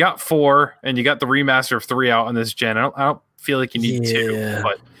 You got 4, and you got the remaster of 3 out on this gen. I don't feel like you need 2,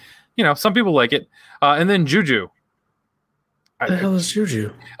 but some people like it. And then Juju. What the hell is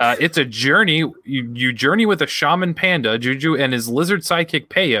Juju? It's a journey. You journey with a shaman panda, Juju, and his lizard sidekick,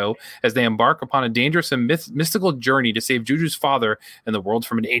 Peyo, as they embark upon a dangerous and mystical journey to save Juju's father and the world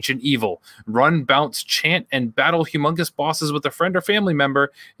from an ancient evil. Run, bounce, chant, and battle humongous bosses with a friend or family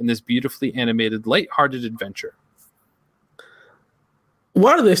member in this beautifully animated, light-hearted adventure.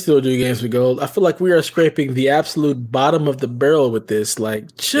 Why do they still do games with gold? I feel like we are scraping the absolute bottom of the barrel with this.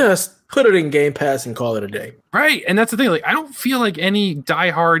 Like, just put it in Game Pass and call it a day. Right. And that's the thing. Like, I don't feel like any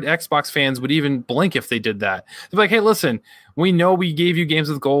diehard Xbox fans would even blink if they did that. They're like, hey, listen, we know we gave you games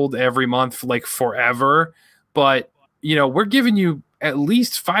with gold every month, like forever, but we're giving you at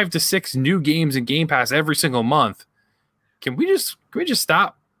least 5 to 6 new games in Game Pass every single month. Can we just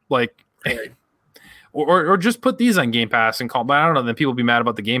stop? Like, or just put these on Game Pass and call. But I don't know. Then people will be mad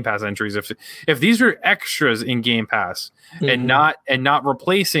about the Game Pass entries if these are extras in Game Pass and not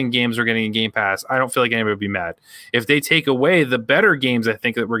replacing games we're getting in Game Pass. I don't feel like anybody would be mad if they take away the better games. I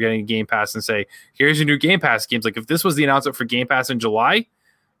think that we're getting in Game Pass and say, here's your new Game Pass games. Like if this was the announcement for Game Pass in July,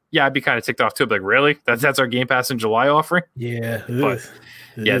 yeah, I'd be kind of ticked off too. Like really, that's our Game Pass in July offering. Yeah, but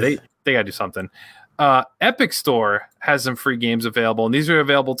yeah, they gotta do something. Epic Store has some free games available, and these are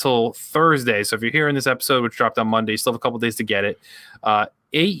available till Thursday. So if you're hearing this episode, which dropped on Monday, you still have a couple days to get it.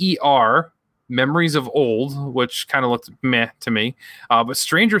 AER, Memories of Old, which kind of looked meh to me. But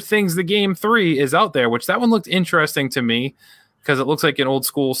Stranger Things, the game 3 is out there, which that one looked interesting to me because it looks like an old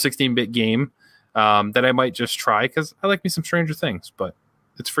school 16-bit game that I might just try because I like me some Stranger Things, but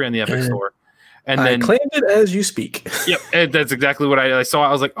it's free on the Epic Store. And then I claimed it as you speak. Yep, and that's exactly what I saw.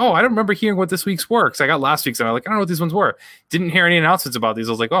 I was like, oh, I don't remember hearing what this week's were because I got last week's and I'm like, I don't know what these ones were. Didn't hear any announcements about these.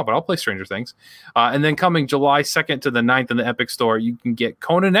 I was like, oh, but I'll play Stranger Things. And then coming July 2nd to the 9th in the Epic Store, you can get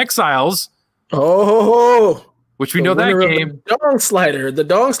Conan Exiles. Oh, which we know that game. The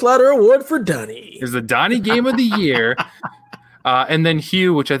Dong Slider Award for Donnie. Is the Donnie game of the year. And then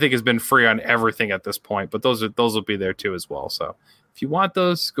Hue, which I think has been free on everything at this point, but those will be there too as well. So if you want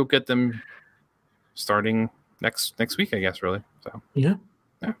those, go get them. Starting next week, I guess, really. So yeah.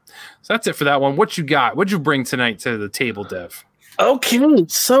 So that's it for that one. What you got? What'd you bring tonight to the table, Dev? Okay,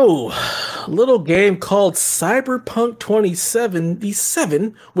 so a little game called Cyberpunk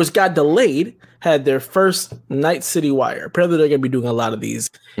 2077, which got delayed, had their first Night City Wire. Apparently, they're going to be doing a lot of these.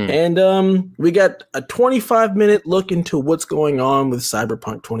 And we got a 25-minute look into what's going on with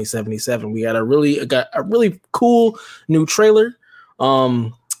Cyberpunk 2077. We got a really cool new trailer.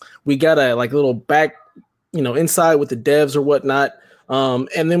 We got a little back, inside with the devs or whatnot.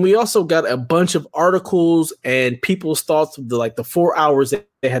 And then we also got a bunch of articles and people's thoughts of the 4 hours that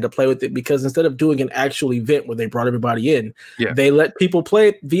they had to play with it, because instead of doing an actual event where they brought everybody in, they let people play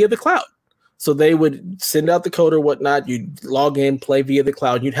it via the cloud. So they would send out the code or whatnot. You'd log in, play via the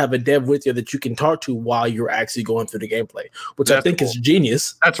cloud. You'd have a dev with you that you can talk to while you're actually going through the gameplay, which I think is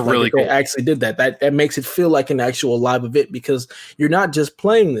genius. That's really cool. They actually did that. That makes it feel like an actual live event, because you're not just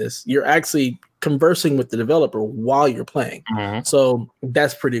playing this, you're actually conversing with the developer while you're playing. So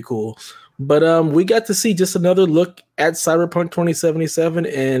that's pretty cool. But we got to see just another look at Cyberpunk 2077,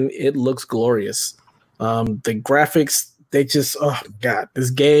 and it looks glorious. The graphics, they just, oh God,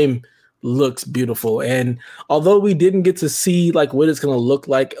 this game looks beautiful. And although we didn't get to see what it's going to look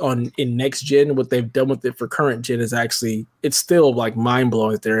like in next gen, what they've done with it for current gen is actually, it's still mind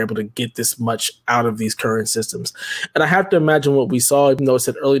blowing that they're able to get this much out of these current systems. And I have to imagine what we saw, even though it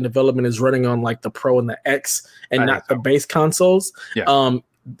said early development is running on the Pro and the X and not the base consoles.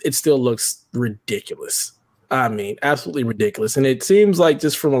 It still looks ridiculous. I mean, absolutely ridiculous. And it seems like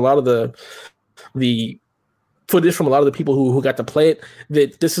just from a lot of the footage from a lot of the people who got to play it,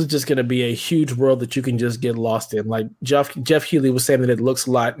 that this is just going to be a huge world that you can just get lost in. Like Jeff Healy was saying that it looks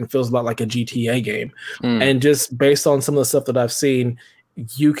a lot and feels a lot like a GTA game. And just based on some of the stuff that I've seen,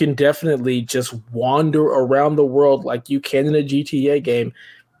 you can definitely just wander around the world like you can in a GTA game,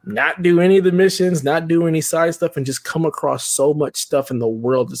 not do any of the missions, not do any side stuff, and just come across so much stuff in the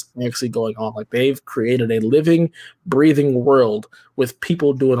world that's actually going on. They've created a living, breathing world with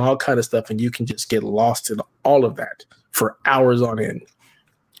people doing all kind of stuff, and you can just get lost in all of that for hours on end.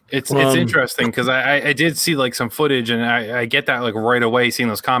 It's interesting because I did see some footage, and I get that right away, seeing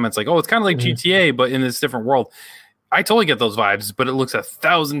those comments oh, it's kind of like GTA, but in this different world. I totally get those vibes, but it looks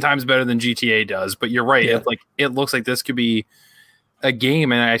 1,000 times better than GTA does. But you're right. Yeah. It looks like this could be a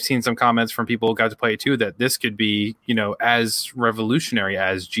game, and I've seen some comments from people who got to play it too, that this could be, as revolutionary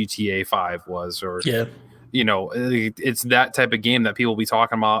as GTA 5 was, or it's that type of game that people will be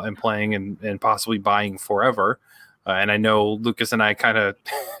talking about and playing and possibly buying forever. And I know Lucas and I kind of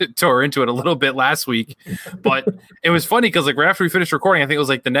tore into it a little bit last week, but it was funny because right after we finished recording, I think it was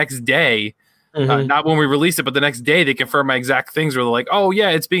the next day. Not when we released it, but the next day they confirmed my exact things where they're like, oh yeah,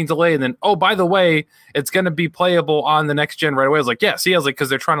 it's being delayed. And then, oh, by the way, it's going to be playable on the next gen right away. I was like, yeah, see, I was like, because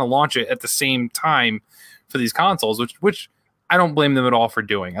they're trying to launch it at the same time for these consoles, which I don't blame them at all for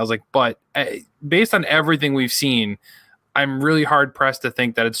doing. I was like, but based on everything we've seen, I'm really hard pressed to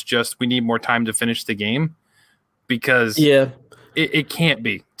think that it's just, we need more time to finish the game, because it can't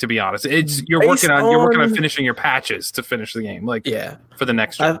be, to be honest. You're working on finishing your patches to finish the game, for the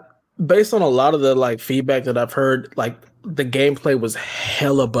next gen. based on a lot of the like feedback that I've heard, like the gameplay was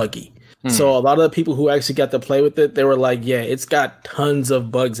hella buggy. So a lot of the people who actually got to play with it, they were like, yeah, it's got tons of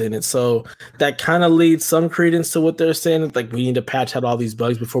bugs in it. So that kind of leads some credence to what they're saying. It's like, we need to patch out all these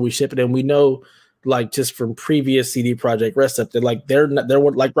bugs before we ship it. And we know, like, just from previous CD Projekt Red stuff, they're like, they're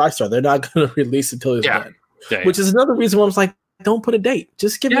like Rockstar. They're not going to release until it's done. Yeah. Which is another reason why I was like, don't put a date.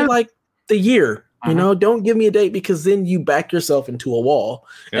 Just give me like the year. You know, don't give me a date, because then you back yourself into a wall.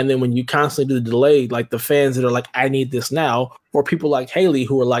 And then when you constantly do the delay, like the fans that are like, I need this now, or people like Haley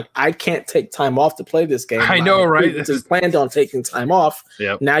who are like, I can't take time off to play this game. I know, right? This is planned on taking time off.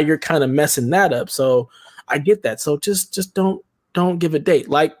 Now you're kind of messing that up. So I get that. So just don't give a date.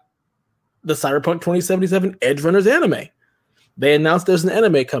 Like the Cyberpunk 2077 Edge Runners anime. They announced there's an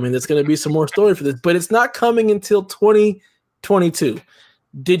anime coming. There's going to be some more story for this, but it's not coming until 2022.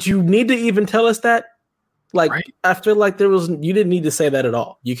 Did you need to even tell us that? Like, I feel like you didn't need to say that at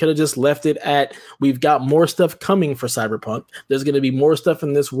all. You could have just left it at, we've got more stuff coming for Cyberpunk. There's going to be more stuff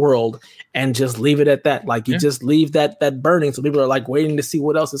in this world, and just leave it at that. Like, you just leave that burning, so people are like waiting to see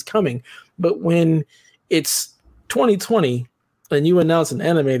what else is coming. But when it's 2020 and you announce an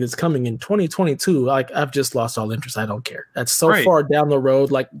anime that's coming in 2022, like, I've just lost all interest. I don't care. That's so far down the road.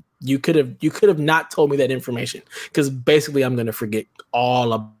 Like, you could have not told me that information, because basically I'm going to forget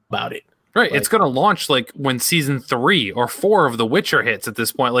all about it. Right. Like, it's going to launch like when season 3 or 4 of The Witcher hits at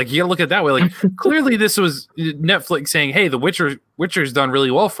this point. Like, you got to look at it that way. Like, clearly this was Netflix saying, hey, The Witcher's done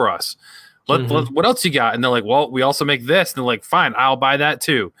really well for us. What else you got? And they're like, well, we also make this. And they're like, fine, I'll buy that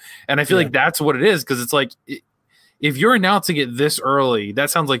too. And I feel like that's what it is, because it's like, if you're announcing it this early, that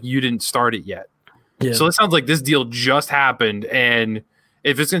sounds like you didn't start it yet. Yeah. So it sounds like this deal just happened, and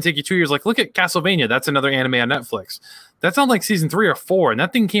if it's going to take you 2 years, like, look at Castlevania. That's another anime on Netflix. That sounds like season 3 or 4, and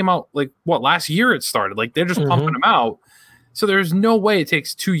that thing came out like last year it started. Like, they're just pumping them out. So there's no way it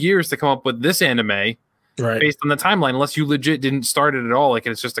takes 2 years to come up with this anime based on the timeline, unless you legit didn't start it at all. Like,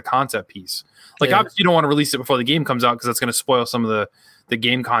 it's just a concept piece. Like, obviously you don't want to release it before the game comes out, because that's going to spoil some of the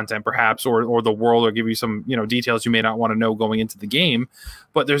game content perhaps, or the world, or give you some, details you may not want to know going into the game.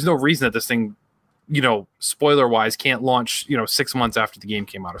 But there's no reason that this thing, spoiler wise, can't launch 6 months after the game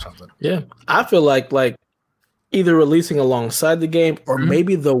came out or something. I feel like either releasing alongside the game, or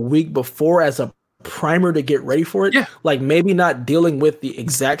maybe the week before as a primer to get ready for it. Like, maybe not dealing with the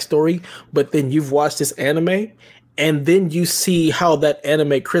exact story, but then you've watched this anime, and then you see how that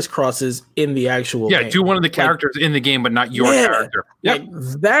anime crisscrosses in the actual game. Do one of the characters in the game, but not your character. Like,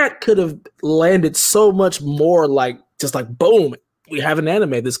 that could have landed so much more, like, just like, boom, we have an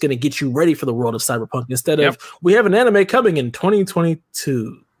anime that's going to get you ready for the world of Cyberpunk, instead of, we have an anime coming in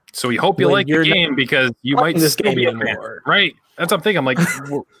 2022. So we hope you like the game, because you might still be a fan. Right. That's what I'm thinking. I'm like,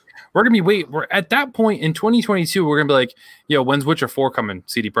 we're going to be we're at that point in 2022, we're going to be like, when's Witcher 4 coming?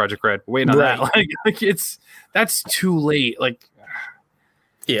 CD Projekt Red. We're waiting on that. Like, that's too late. Like,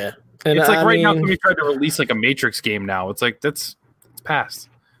 and it's like right now, we tried to release like a Matrix game now. It's like, it's past.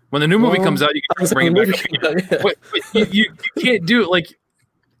 When the new movie comes out, you can bring it back up. But you can't do it. Like,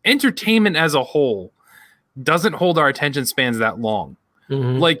 entertainment as a whole doesn't hold our attention spans that long.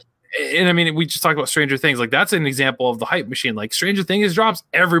 Like, and I mean, we just talked about Stranger Things. Like, that's an example of the hype machine. Like, Stranger Things drops,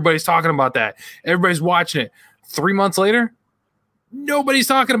 everybody's talking about that. Everybody's watching it. 3 months later, nobody's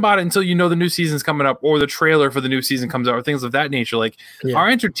talking about it until the new season's coming up, or the trailer for the new season comes out, or things of that nature. Like, our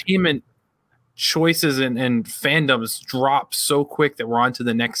entertainment choices and fandoms drop so quick that we're on to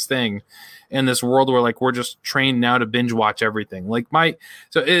the next thing in this world where, like, we're just trained now to binge watch everything. Like,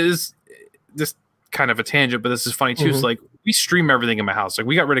 so it is just kind of a tangent, but this is funny too. So, like, we stream everything in my house. Like,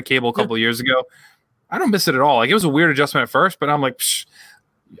 we got rid of cable a couple of years ago. I don't miss it at all. Like, it was a weird adjustment at first, but I'm like,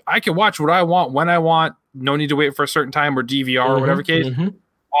 I can watch what I want when I want. No need to wait for a certain time, or DVR or whatever case.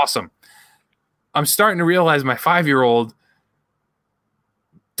 Awesome. I'm starting to realize my 5-year-old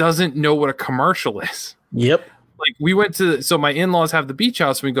doesn't know what a commercial is. Like, we went so my in-laws have the beach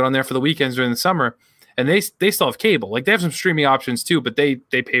house, and we go down there for the weekends during the summer, and they still have cable. Like, they have some streaming options too, but they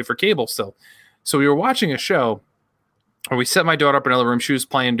pay for cable still. So we were watching a show, or we set my daughter up in another room. She was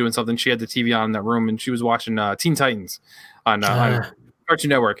doing something. She had the TV on in that room, and she was watching Teen Titans on Cartoon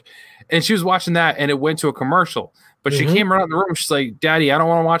Network. And she was watching that, and it went to a commercial. But she came around the room. She's like, Daddy, I don't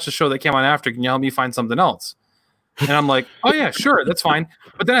want to watch the show that came on after. Can you help me find something else? And I'm like, oh, yeah, sure. That's fine.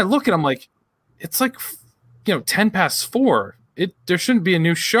 But then I look and I'm like, it's like, 4:10. There shouldn't be a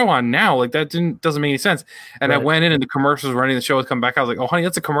new show on now. Like, that doesn't make any sense. And I went in, and the commercials were running. The show was coming back. I was like, oh, honey,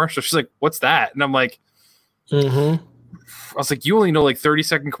 that's a commercial. She's like, what's that? And I'm like, I was like, you only know like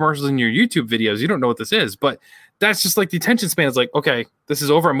 30-second commercials in your YouTube videos. You don't know what this is. But that's just like the attention span is like, okay, this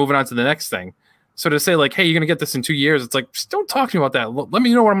is over. I'm moving on to the next thing. So to say like, hey, you're gonna get this in 2 years, it's like, just don't talk to me about that. Let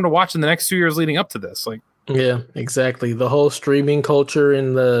me know what I'm gonna watch in the next 2 years leading up to this. Like, yeah, exactly. The whole streaming culture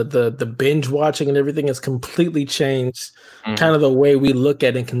and the binge watching and everything has completely changed kind of the way we look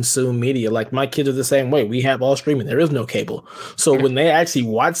at and consume media. Like my kids are the same way. We have all streaming. There is no cable. So when they actually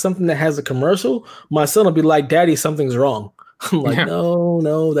watch something that has a commercial, my son will be like, Daddy, something's wrong. I'm like,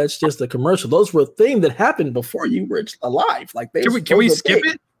 no, that's just a commercial. Those were things that happened before you were alive. Like, can we skip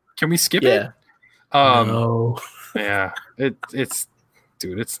it? Can we skip it? No. Yeah, it's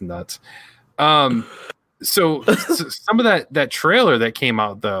dude, it's nuts. So some of that trailer that came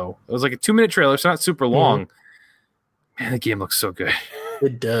out though, it was like a 2-minute trailer, so not super long. Man, the game looks so good.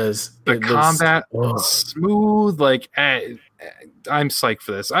 It does. The combat smooth. Like, I'm psyched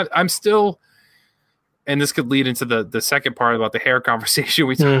for this. I'm still, and this could lead into the second part about the hair conversation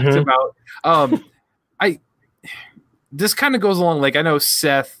we talked about. This kind of goes along. Like, I know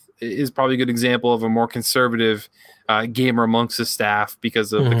Seth is probably a good example of a more conservative gamer amongst the staff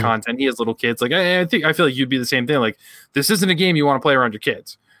because of the content. He has little kids. Like, I feel like you'd be the same thing. Like, this isn't a game you want to play around your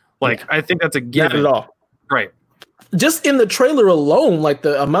kids. Like, I think that's a given. Not at all. Right. Just in the trailer alone, like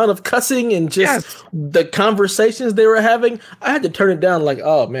the amount of cussing and just the conversations they were having, I had to turn it down. Like,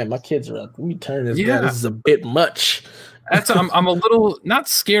 oh man, my kids are up. Let me turn this down. This is a bit much. I'm a little not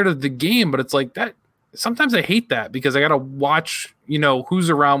scared of the game, but it's like that. Sometimes I hate that because I got to watch, who's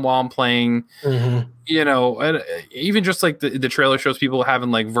around while I'm playing, and even just like the trailer shows people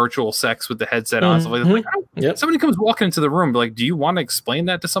having like virtual sex with the headset on. Stuff like that. Like, somebody comes walking into the room, like, do you want to explain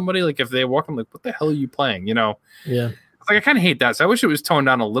that to somebody? Like if they walk in, like, what the hell are you playing? Yeah. Like, I kind of hate that. So I wish it was toned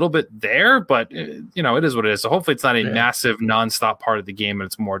down a little bit there, but it is what it is. So hopefully it's not a massive nonstop part of the game. And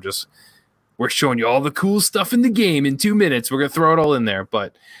it's more just, we're showing you all the cool stuff in the game in 2 minutes. We're going to throw it all in there.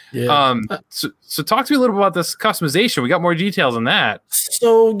 But so talk to me a little bit about this customization. We got more details on that.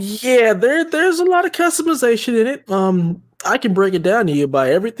 So yeah, there's a lot of customization in it. I can break it down to you by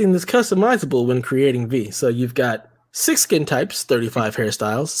everything that's customizable when creating V. So you've got 6 skin types, 35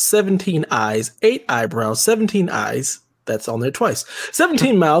 hairstyles, 17 eyes, 8 eyebrows, 17 eyes. That's on there twice.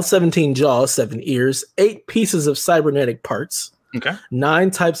 17 mouths, 17 jaws, 7 ears, 8 pieces of cybernetic parts. Okay.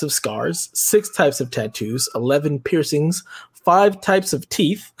 9 types of scars, 6 types of tattoos, 11 piercings, 5 types of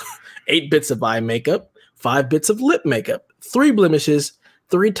teeth, 8 bits of eye makeup, 5 bits of lip makeup, 3 blemishes,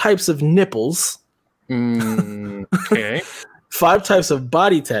 3 types of nipples. Okay. 5 types of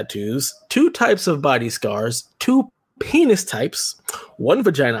body tattoos, 2 types of body scars, 2 penis types, 1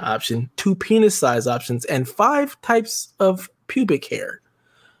 vagina option, 2 penis size options, and 5 types of pubic hair.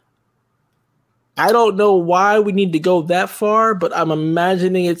 I don't know why we need to go that far, but I'm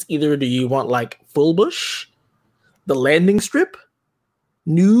imagining it's either do you want like full bush, the landing strip,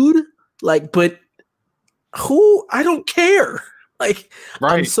 nude, but I don't care.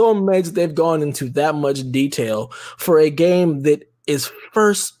 I'm so amazed they've gone into that much detail for a game that is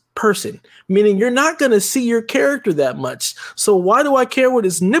first person, meaning you're not going to see your character that much. So why do I care what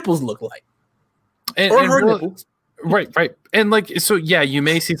his nipples look like? Or her nipples. Right. And you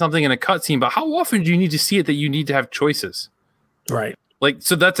may see something in a cutscene, but how often do you need to see it that you need to have choices? Right.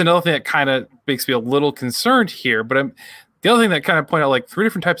 So that's another thing that kind of makes me a little concerned here. But the other thing that kind of point out 3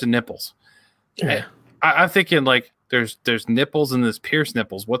 different types of nipples. Yeah. I'm thinking there's nipples and there's pierced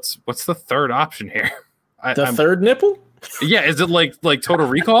nipples. What's the third option here? Third nipple? Yeah. Is it like Total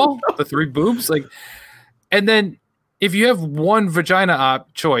Recall? The 3 boobs? And then if you have 1 vagina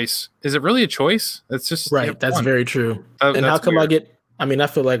choice, is it really a choice? It's just right. That's one. Very true. And how come weird. I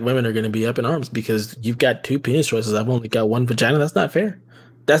feel like women are going to be up in arms because you've got 2 penis choices. I've only got 1 vagina. That's not fair.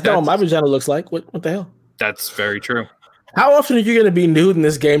 That's not what my vagina looks like. What the hell? That's very true. How often are you going to be nude in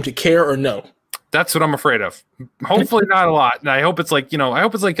this game to care or no? That's what I'm afraid of. Hopefully not a lot. And I hope it's Grand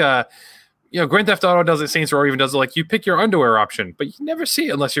Theft Auto does it, Saints Row even does it. You pick your underwear option, but you never see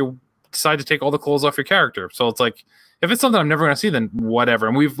it unless you decide to take all the clothes off your character. So it's if it's something I'm never going to see, then whatever.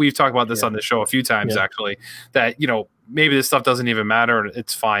 And we've talked about this on the show a few times, actually, that, maybe this stuff doesn't even matter and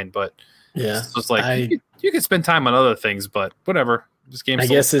it's fine. But it's just you can spend time on other things, but whatever. This game. I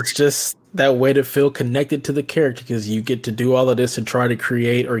guess it's just that way to feel connected to the character because you get to do all of this to try to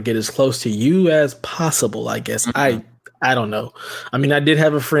create or get as close to you as possible, I guess. I don't know. I did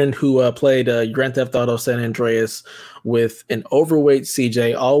have a friend who played Grand Theft Auto San Andreas with an overweight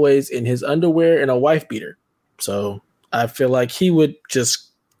CJ, always in his underwear and a wife beater. So I feel like he would just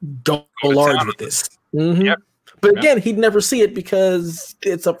go large with this. Yep. But again, he'd never see it because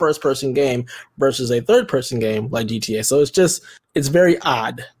it's a first-person game versus a third-person game like GTA. So it's very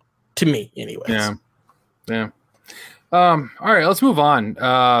odd to me anyways. Yeah. All right, let's move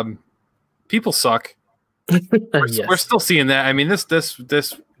on. People suck. We're still seeing that.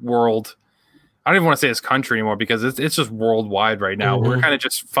 This world I don't even want to say this country anymore because it's just worldwide right now. Mm-hmm. We're kind of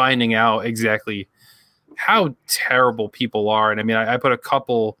just finding out exactly how terrible people are. And I mean, I put a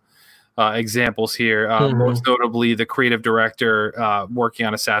couple examples here. Most notably, the creative director working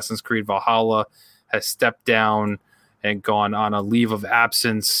on Assassin's Creed Valhalla has stepped down and gone on a leave of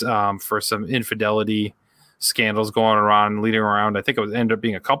absence for some infidelity scandals going around, leading around. I think it ended up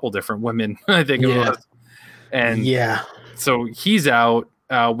being a couple different women. I think it was. And so he's out.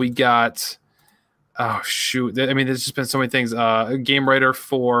 We got, oh shoot. I mean, there's just been so many things. A game writer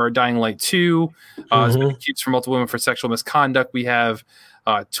for Dying Light 2 has been accused for multiple women for sexual misconduct. We have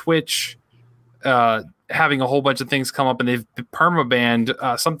Twitch having a whole bunch of things come up, and they've perma-banned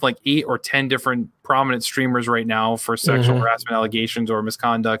something like 8 or 10 different prominent streamers right now for sexual harassment allegations or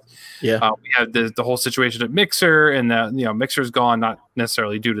misconduct. We have the whole situation at Mixer, and that, you know, Mixer's gone, not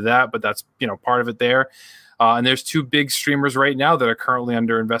necessarily due to that, but that's, you know, part of it there. And there's 2 big streamers right now that are currently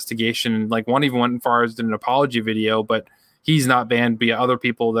under investigation. Like one even went as far as did an apology video, but he's not banned. But other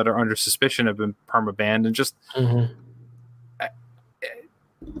people that are under suspicion have been perma-banned. And just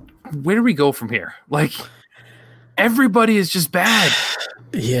where do we go from here? Like, everybody is just bad.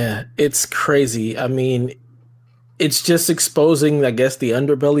 Yeah, it's crazy. I mean, it's just exposing, I guess, the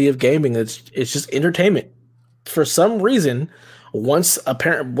underbelly of gaming. It's just entertainment. For some reason, once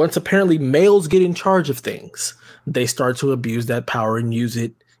apparently males get in charge of things, they start to abuse that power and use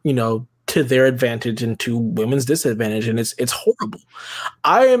it, you know, to their advantage and to women's disadvantage. And it's horrible.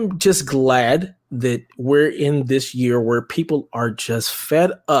 I am just glad that we're in this year where people are just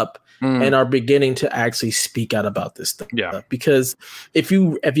fed up and are beginning to actually speak out about this stuff. Yeah. Because if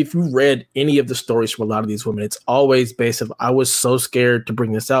you read any of the stories from a lot of these women, it's always based on, I was so scared to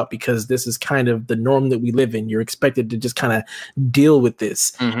bring this out because this is kind of the norm that we live in. You're expected to just kind of deal with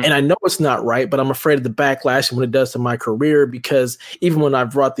this. And I know it's not right, but I'm afraid of the backlash and what it does to my career, because even when I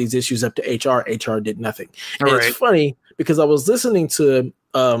brought these issues up to HR did nothing. And it's funny because I was listening to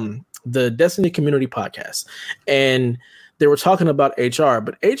the Destiny Community podcast, and they were talking about HR,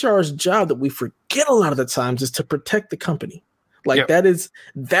 but HR's job that we forget a lot of the times is to protect the company. Like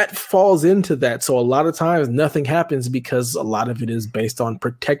that falls into that. So a lot of times nothing happens because a lot of it is based on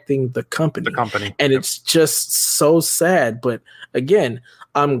protecting the company. And it's just so sad. But again,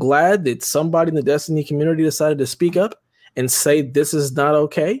 I'm glad that somebody in the Destiny community decided to speak up and say this is not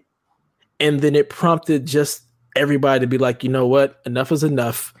okay. And then it prompted just everybody to be like, you know what? Enough is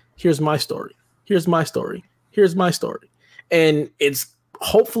enough. Here's my story. Here's my story. Here's my story. And it's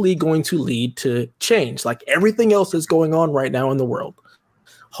hopefully going to lead to change, like everything else that's going on right now in the world.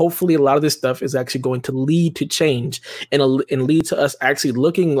 Hopefully a lot of this stuff is actually going to lead to change and lead to us actually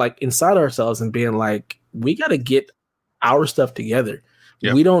looking like inside ourselves and being like, we got to get our stuff together.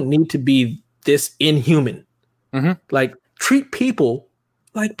 We don't need to be this inhuman. Like, treat people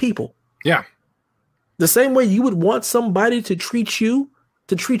like people. The same way you would want somebody to treat you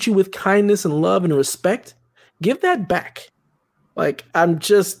with kindness and love and respect, give that back. Like, I'm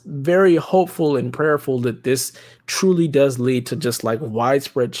just very hopeful and prayerful that this truly does lead to just like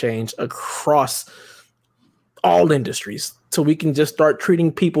widespread change across all industries, so we can just start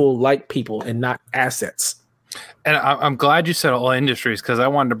treating people like people and not assets. And I'm glad you said all industries, because I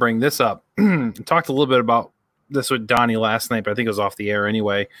wanted to bring this up. Talked a little bit about this with Donnie last night, but I think it was off the air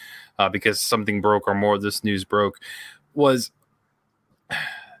anyway, because something broke or more of this news broke. Was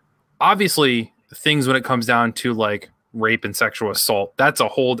obviously things when it comes down to like rape and sexual assault, that's a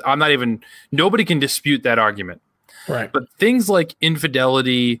whole, nobody can dispute that argument. Right. But things like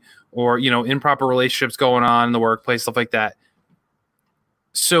infidelity or, you know, improper relationships going on in the workplace, stuff like that.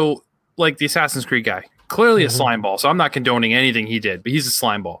 So like the Assassin's Creed guy, clearly a slime ball. So I'm not condoning anything he did, but he's a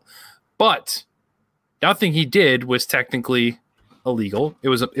slime ball. But nothing he did was technically illegal. It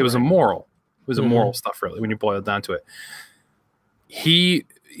was immoral. It was immoral stuff, really, when you boil it down to it. He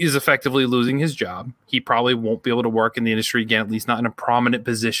is effectively losing his job. He probably won't be able to work in the industry again, at least not in a prominent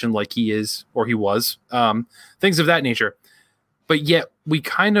position like he is or he was. Things of that nature. But yet we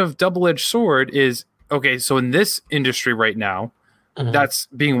kind of double-edged sword is, okay, so in this industry right now, that's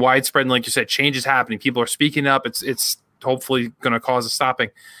being widespread. And like you said, change is happening. People are speaking up. It's hopefully going to cause a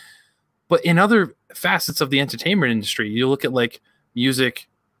stopping. But in other facets of the entertainment industry, you look at like music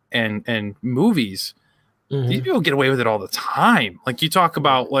and movies, these people get away with it all the time. Like you talk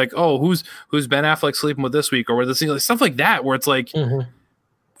about like, oh, who's Ben Affleck sleeping with this week, or where this thing, like stuff like that, where it's like,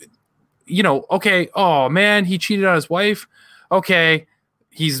 you know, okay, oh man, he cheated on his wife. Okay,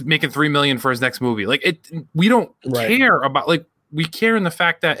 he's making $3 million for his next movie. Like we don't care about, like, we care in the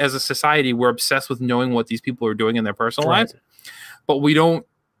fact that as a society we're obsessed with knowing what these people are doing in their personal lives, but we don't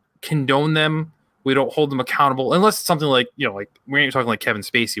condone them We don't hold them accountable unless it's something like, like we ain't talking like Kevin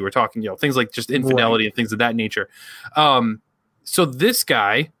Spacey. We're talking, things like just infidelity and things of that nature. So this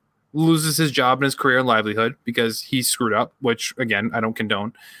guy loses his job and his career and livelihood because he screwed up, which again, I don't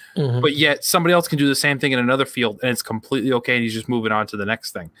condone. But yet somebody else can do the same thing in another field and it's completely okay. And he's just moving on to the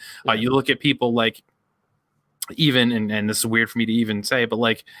next thing. You look at people like even, and this is weird for me to even say, but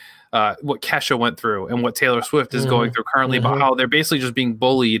like what Kesha went through and what Taylor Swift is going through currently about how they're basically just being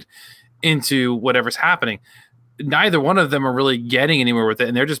bullied into whatever's happening. Neither one of them are really getting anywhere with it.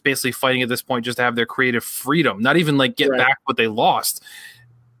 And they're just basically fighting at this point just to have their creative freedom, not even like get back what they lost.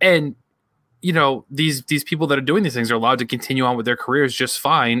 And, these people that are doing these things are allowed to continue on with their careers just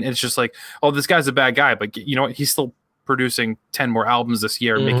fine. And it's just like, oh, this guy's a bad guy, but you know what? He's still producing 10 more albums this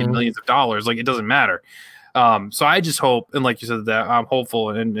year and making millions of dollars. Like, it doesn't matter. So I just hope, and like you said, that I'm hopeful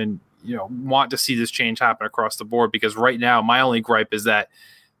and want to see this change happen across the board, because right now my only gripe is that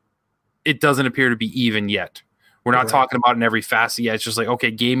it doesn't appear to be even yet. We're not talking about it in every facet yet. It's just like, okay,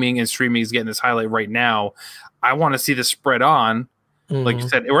 gaming and streaming is getting this highlight right now. I want to see this spread on. Like you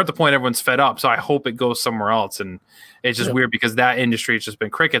said, we're at the point everyone's fed up, so I hope it goes somewhere else. And it's just weird because that industry has just been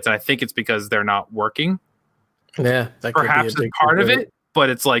crickets, and I think it's because they're not working. Yeah, that perhaps it's part of it, but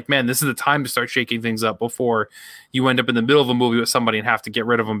it's like, man, this is the time to start shaking things up before you end up in the middle of a movie with somebody and have to get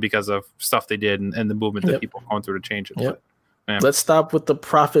rid of them because of stuff they did and the movement that people are going through to change it. But, let's stop with the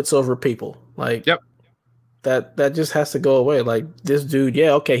profits over people. Like, that just has to go away. Like, this dude,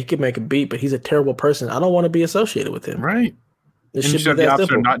 he can make a beat, but he's a terrible person. I don't want to be associated with him. Right. It should be that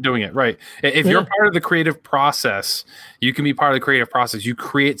simple. Not doing it right. If you're part of the creative process, you can be part of the creative process. You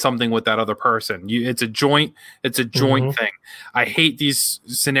create something with that other person. It's a joint thing. I hate these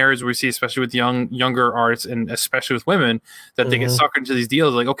scenarios where we see, especially with younger artists and especially with women, that they get sucked into these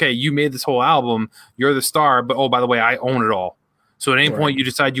deals. Like, okay, you made this whole album, you're the star, but oh, by the way, I own it all. So at any point you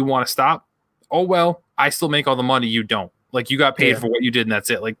decide you want to stop, oh well, I still make all the money. You don't. Like, you got paid for what you did, and that's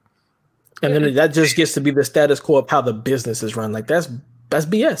it. Like. And then that just gets to be the status quo of how the business is run. Like, that's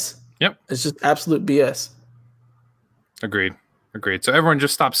BS. Yep. It's just absolute BS. Agreed. So everyone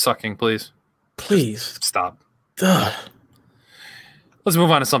just stop sucking, please. Please. Just stop. Ugh. Let's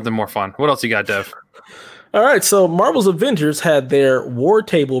move on to something more fun. What else you got, Dev? All right. So Marvel's Avengers had their War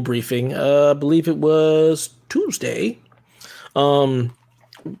Table briefing. I believe it was Tuesday.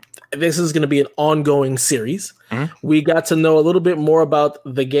 This is going to be an ongoing series. We got to know a little bit more about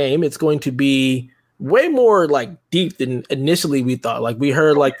the game. It's going to be way more like deep than initially we thought. Like, we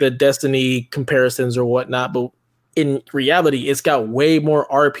heard like the Destiny comparisons or whatnot, but in reality, it's got way more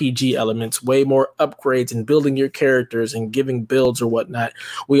RPG elements, way more upgrades and building your characters and giving builds or whatnot.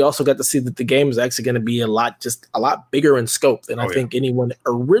 We also got to see that the game is actually going to be a lot bigger in scope than I think anyone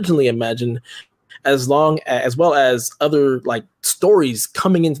originally imagined, as well as other like stories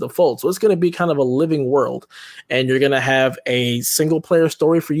coming into the fold. So it's going to be kind of a living world, and you're going to have a single player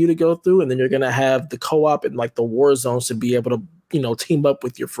story for you to go through. And then you're going to have the co-op and like the war zones to be able to, team up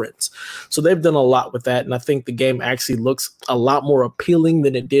with your friends. So they've done a lot with that. And I think the game actually looks a lot more appealing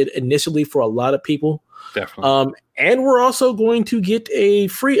than it did initially for a lot of people. Definitely. And we're also going to get a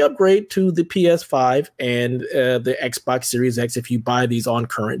free upgrade to the PS5 and the Xbox Series X if you buy these on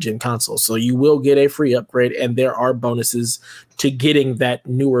current gen consoles. So you will get a free upgrade, and there are bonuses to getting that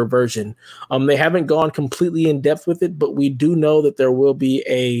newer version. They haven't gone completely in depth with it, but we do know that there will be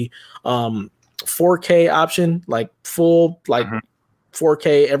a 4K option, like full, like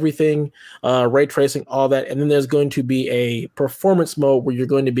 4K, everything, ray tracing, all that. And then there's going to be a performance mode where you're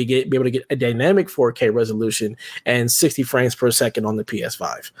going to be able to get a dynamic 4K resolution and 60 frames per second on the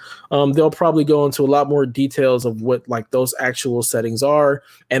PS5. They'll probably go into a lot more details of what like those actual settings are.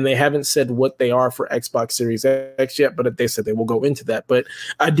 And they haven't said what they are for Xbox Series X yet, but they said they will go into that. But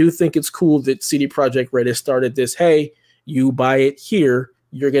I do think it's cool that CD Projekt Red has started this. Hey, you buy it here,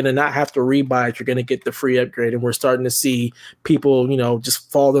 you're going to not have to rebuy it. You're going to get the free upgrade. And we're starting to see people, just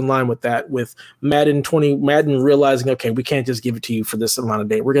fall in line with that, with Madden realizing, okay, we can't just give it to you for this amount of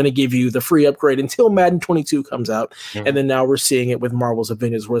day. We're going to give you the free upgrade until Madden 22 comes out. And then now we're seeing it with Marvel's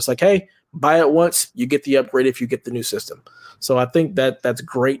Avengers, where it's like, hey, buy it once, you get the upgrade if you get the new system. So I think that's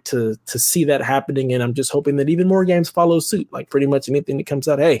great to see that happening. And I'm just hoping that even more games follow suit. Like, pretty much anything that comes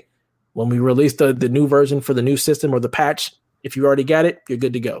out, hey, when we release the new version for the new system or the patch, if you already got it, you're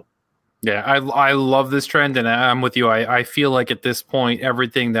good to go. Yeah, I love this trend, and I'm with you. I feel like at this point,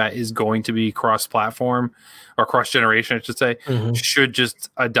 everything that is going to be cross-platform or cross-generation, I should say, should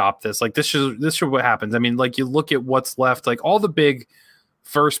just adopt this. Like, this should what happens. I mean, like, you look at what's left. Like, all the big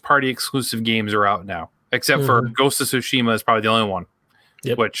first-party exclusive games are out now, except for Ghost of Tsushima is probably the only one.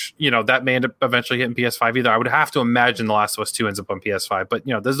 Yep. Which, that may end up eventually hitting PS5 either. I would have to imagine The Last of Us 2 ends up on PS5, but,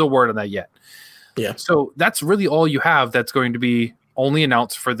 there's no word on that yet. Yeah. So that's really all you have that's going to be only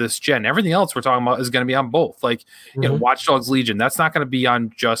announced for this gen. Everything else we're talking about is going to be on both. Like, you know, Watch Dogs Legion, that's not going to be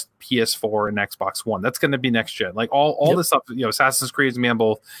on just PS4 and Xbox One. That's going to be next gen. Like all this stuff, you know, Assassin's Creed is going to be on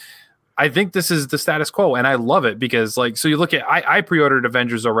both. I think this is the status quo, and I love it because, like, so you look at, I pre-ordered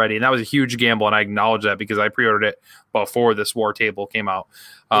Avengers already, and that was a huge gamble, and I acknowledge that because I pre-ordered it before this War Table came out.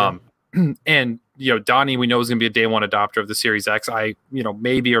 And, you know, Donnie, we know is going to be a day one adopter of the Series X. I, you know,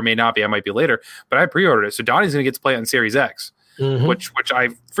 maybe or may not be. I might be later, but I pre-ordered it. So Donnie's going to get to play it on Series X, which I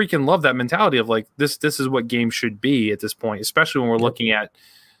freaking love that mentality of like, this is what games should be at this point, especially when we're looking at,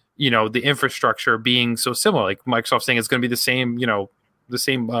 you know, the infrastructure being so similar. Like Microsoft saying it's going to be the same, you know, the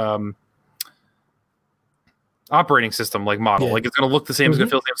same operating system like model. Like it's going to look the same, it's going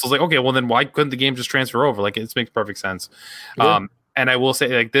to feel the same. So it's like, okay, well then why couldn't the game just transfer over? Like it makes perfect sense. And I will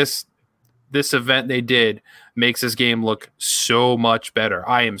say, like, this event they did makes this game look so much better.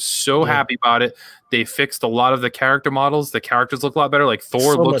 I am so happy about it. They fixed a lot of the character models. The characters look a lot better. Like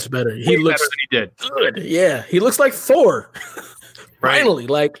Thor looks much better. He looks better than he did. Good. Yeah, he looks like Thor. Finally,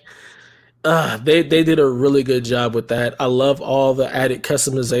 like they did a really good job with that. I love all the added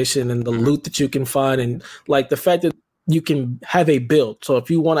customization and the loot that you can find, and like the fact that you can have a build. So if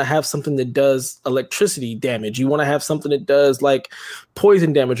you want to have something that does electricity damage, you want to have something that does like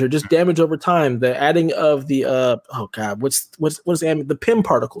poison damage or just damage over time, the adding of the the PIM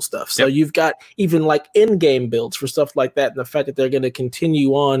particle stuff. So you've got even like in-game builds for stuff like that. And the fact that they're going to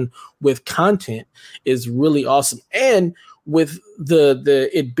continue on with content is really awesome. And with the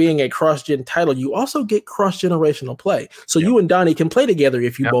it being a cross-gen title, you also get cross-generational play. So you and Donnie can play together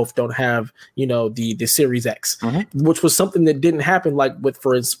if you both don't have, you know, the Series X, which was something that didn't happen like with,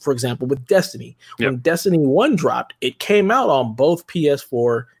 for example, with Destiny. When Destiny 1 dropped, it came out on both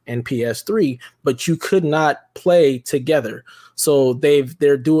PS4 and PS3, but you could not play together. So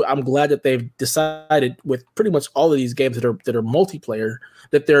I'm glad that they've decided with pretty much all of these games that are multiplayer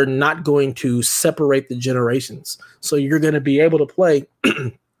that they're not going to separate the generations. So you're going to be able to play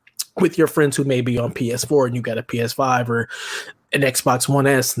with your friends who may be on PS4 and you got a PS5 or an Xbox One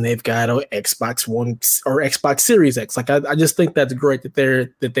S and they've got an Xbox One or Xbox Series X. Like I just think that's great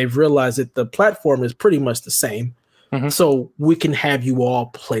that they've realized that the platform is pretty much the same. So we can have you all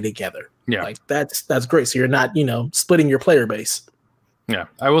play together. Yeah, like that's great. So you're not, you know, splitting your player base. Yeah,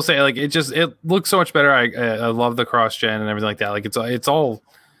 I will say, like, it looks so much better. I love the cross gen and everything like that. Like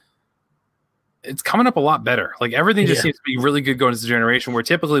it's coming up a lot better. Like everything just seems to be really good going into the generation where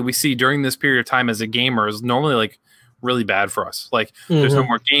typically we see during this period of time as a gamer is normally like really bad for us. Like there's no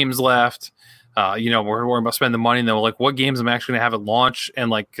more games left. You know, we're worrying about spending the money and then we're like, what games am I actually gonna have at launch? And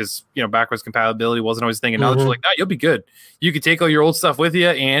like, cause you know, backwards compatibility wasn't always a thing. And now it's like, you'll be good. You could take all your old stuff with you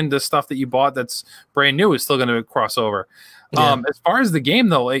and the stuff that you bought that's brand new is still gonna cross over. As far as the game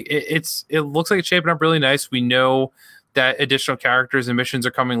though, it looks like it's shaping up really nice. We know that additional characters and missions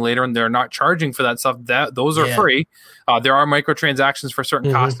are coming later and they're not charging for that stuff. Those are free. There are microtransactions for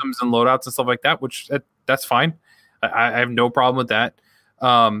certain costumes and loadouts and stuff like that, which that's fine. I have no problem with that.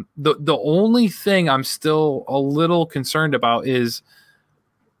 The only thing I'm still a little concerned about is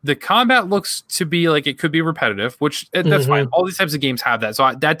the combat looks to be like it could be repetitive, which that's fine. All these types of games have that.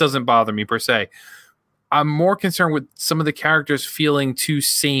 So that doesn't bother me per se. I'm more concerned with some of the characters feeling too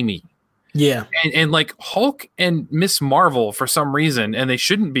samey. Yeah. And like Hulk and Miss Marvel for some reason, and they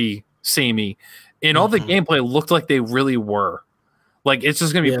shouldn't be samey, in all the gameplay looked like they really were. Like it's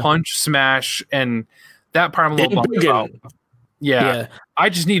just going to be punch, smash, and that part I'm a little bummed about. Yeah. I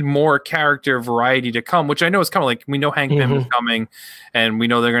just need more character variety to come, which I know is coming. Like we know Hank Pym is coming, and we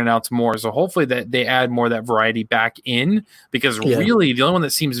know they're going to announce more. So hopefully that they add more of that variety back in, because really the only one that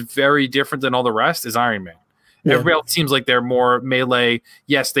seems very different than all the rest is Iron Man. Everybody else seems like they're more melee.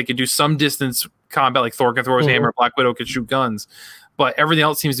 Yes, they could do some distance combat, like Thor can throw his hammer, Black Widow could shoot guns, but everything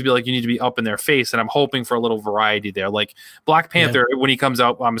else seems to be like you need to be up in their face, and I'm hoping for a little variety there. Like Black Panther, when he comes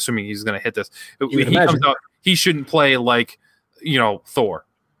out, I'm assuming he's going to hit this. When he comes out, he shouldn't play like, you know, Thor.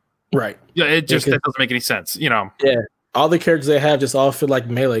 Right. Yeah, it just that doesn't make any sense, you know. Yeah. All the characters they have just all feel like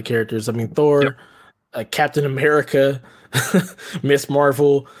melee characters. I mean, Thor, Captain America, Miss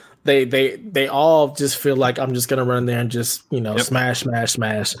Marvel, they all just feel like I'm just gonna run there and just, you know, smash.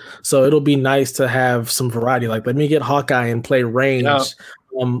 So it'll be nice to have some variety. Like let me get Hawkeye and play range.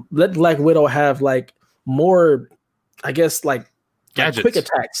 Let Black Widow have like more, I guess, like gadgets. Quick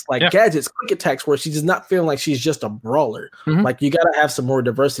attacks, gadgets, quick attacks, where she's not feeling like she's just a brawler. Like you got to have some more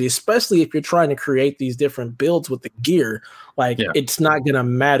diversity, especially if you're trying to create these different builds with the gear. Like it's not gonna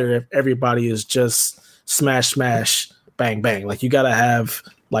matter if everybody is just smash, bang, bang. Like you got to have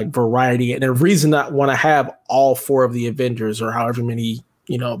like variety and a reason not want to have all four of the Avengers or however many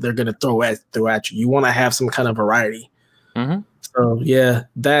they're going to throw at you. You want to have some kind of variety. Mm-hmm. So yeah,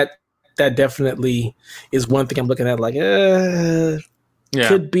 that definitely is one thing I'm looking at. Like,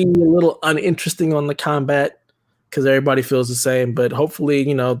 could be a little uninteresting on the combat because everybody feels the same. But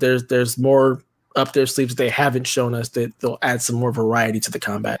hopefully, there's more up their sleeves that they haven't shown us that they'll add some more variety to the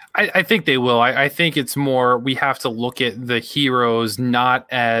combat. I think they will. I think it's more we have to look at the heroes not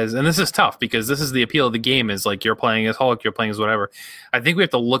as, and this is tough because this is the appeal of the game is like you're playing as Hulk, you're playing as whatever. I think we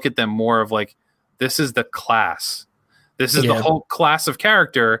have to look at them more of like this is the class. This is the whole class of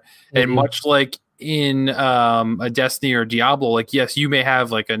character. And much like in a Destiny or Diablo, like, yes, you may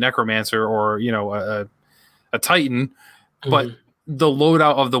have like a necromancer or, a Titan, but the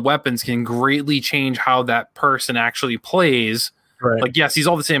loadout of the weapons can greatly change how that person actually plays. Right. Like, yes, he's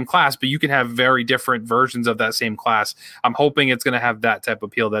all the same class, but you can have very different versions of that same class. I'm hoping it's going to have that type of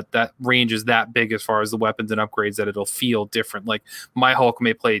appeal, that range is that big as far as the weapons and upgrades that it'll feel different. Like my Hulk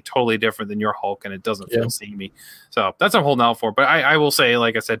may play totally different than your Hulk, and it doesn't feel samey. So that's what I'm holding out for. But I will say,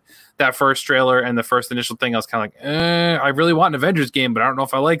 like I said, that first trailer and the first initial thing, I was kind of like, I really want an Avengers game, but I don't know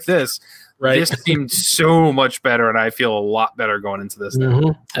if I like this. Right. This seemed so much better, and I feel a lot better going into this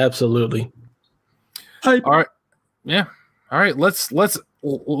now. Absolutely. All right. Yeah. All right, let's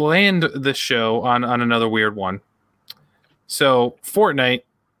land the show on another weird one. So Fortnite,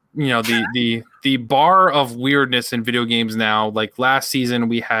 the bar of weirdness in video games now. Like last season,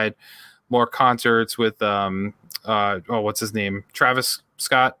 we had more concerts with what's his name? Travis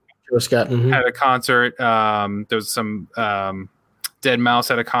Scott. Had a concert. There was some Deadmau5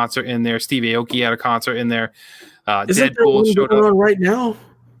 had a concert in there. Steve Aoki had a concert in there. Deadpool showed up right now.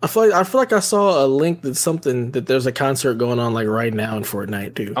 I feel like I saw a link that there's a concert going on like right now in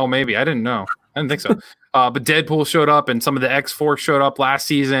Fortnite too. Oh, maybe I didn't know. I didn't think so. But Deadpool showed up, and some of the X-Force showed up last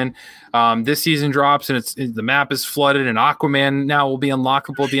season. This season drops, and the map is flooded, and Aquaman now will be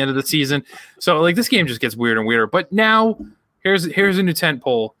unlockable at the end of the season. So like this game just gets weirder and weirder. But now here's a new tent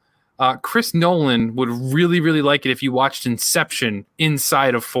pole. Chris Nolan would really, really like it if you watched Inception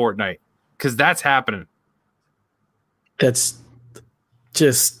inside of Fortnite, because that's happening. That's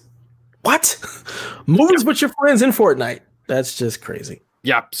just what? Movies with your friends in Fortnite. That's just crazy.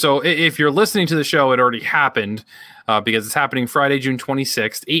 Yeah. So if you're listening to the show, it already happened because it's happening Friday, June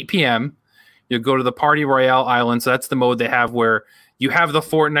 26th, 8 p.m. You'll go to the Party Royale Island. So that's the mode they have where you have the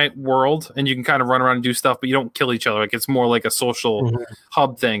Fortnite world and you can kind of run around and do stuff, but you don't kill each other. Like it's more like a social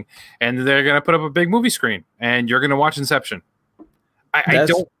hub thing. And they're going to put up a big movie screen and you're going to watch Inception. I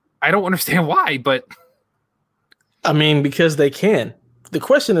don't understand why, but I mean, because they can. The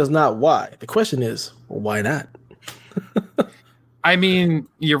question is not why. The question is, well, why not? I mean,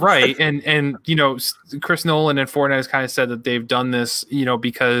 you're right. And Chris Nolan and Fortnite has kind of said that they've done this,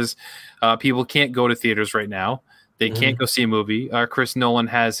 because people can't go to theaters right now. They can't go see a movie. Chris Nolan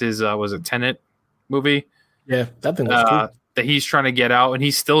has his, was it Tenet movie? Yeah, that thing was cool. That he's trying to get out, and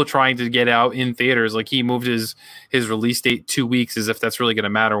he's still trying to get out in theaters. Like he moved his release date 2 weeks, as if that's really going to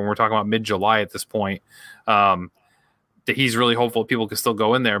matter when we're talking about mid-July at this point. That he's really hopeful people can still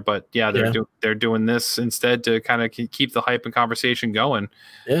go in there, but they're doing this instead to kind of keep the hype and conversation going.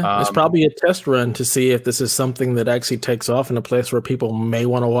 Yeah, it's probably a test run to see if this is something that actually takes off in a place where people may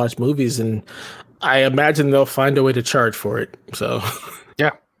want to watch movies, and I imagine they'll find a way to charge for it. So,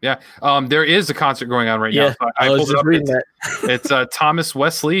 yeah. There is a concert going on right now. So I was just reading that. It's Thomas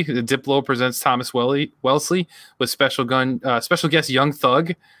Wesley. Diplo presents Thomas Wesley with special guest Young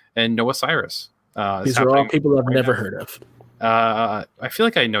Thug and Noah Cyrus. These are all people I've never heard of. I feel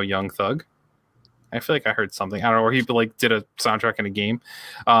like I know Young Thug. I feel like I heard something. I don't know, or he did a soundtrack in a game.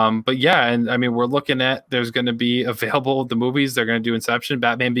 But yeah, and I mean, we're looking at there's going to be available the movies. They're going to do Inception,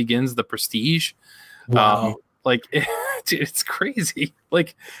 Batman Begins, The Prestige. Wow. Dude, it's crazy.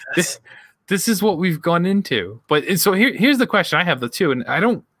 Like this is what we've gone into. But so here's the question I have too,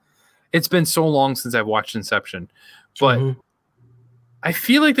 and it's been so long since I've watched Inception, but. I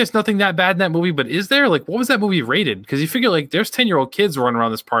feel like there's nothing that bad in that movie, but is there? Like, what was that movie rated? Because you figure like there's 10-year-old kids running around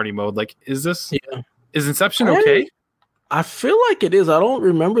this party mode. Like, is Inception okay? I feel like it is. I don't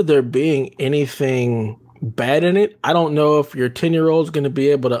remember there being anything bad in it. I don't know if your 10-year-old is going to be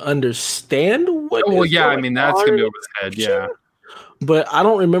able to understand what. Oh, well, yeah. I mean, that's going to be over his head. Yeah. But I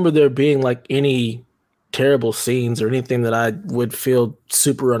don't remember there being like any terrible scenes or anything that I would feel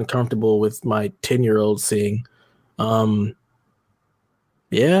super uncomfortable with my 10-year-old seeing.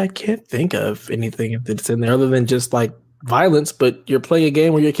 Yeah, I can't think of anything that's in there other than just like violence, but you're playing a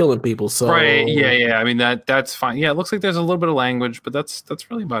game where you're killing people. So right, yeah. I mean that's fine. Yeah, it looks like there's a little bit of language, but that's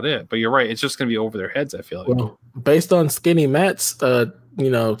really about it. But you're right, it's just gonna be over their heads, I feel like. Well, based on Skinny Matt's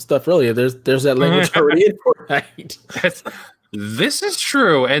stuff earlier, there's that language already in Fortnite. This is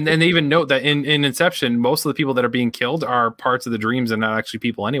true, and they even note that in Inception, most of the people that are being killed are parts of the dreams and not actually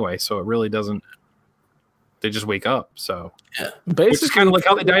people anyway. So it really doesn't. They just wake up. So basically, it's kind of like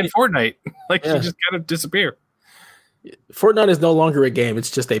how they died in Fortnite. Like you just kind of disappear. Fortnite is no longer a game;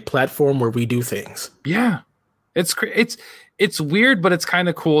 it's just a platform where we do things. Yeah, it's weird, but it's kind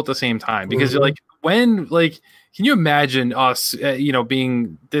of cool at the same time because you're like, can you imagine us,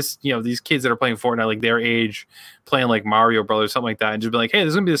 being this, these kids that are playing Fortnite, like their age, playing like Mario Brothers, something like that, and just be like, hey,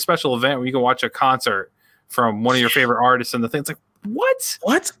 there's gonna be a special event where you can watch a concert from one of your favorite artists, and the thing, it's like,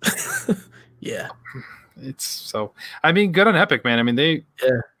 what? Yeah, it's so. I mean, good on Epic, man. I mean,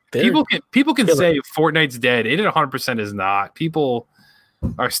 people can say Fortnite's dead. It 100% is not. People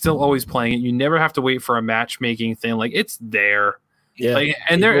are still always playing it. You never have to wait for a matchmaking thing. Like, it's there. Yeah,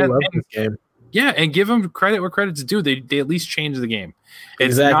 and give them credit where credit's due. They at least change the game.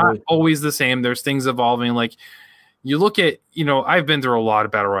 It's not always the same. There's things evolving. Like, you look at, I've been through a lot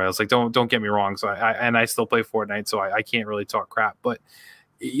of battle royales. Like, don't get me wrong. So I still play Fortnite, so I can't really talk crap. But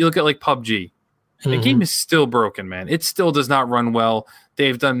you look at like PUBG. The game is still broken, man. It still does not run well.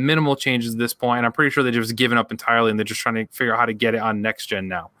 They've done minimal changes at this point. I'm pretty sure they've just given up entirely, and they're just trying to figure out how to get it on next gen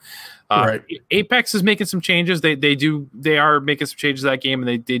now. Right. Apex is making some changes. They are making some changes to that game,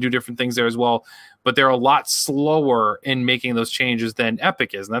 and they do different things there as well. But they're a lot slower in making those changes than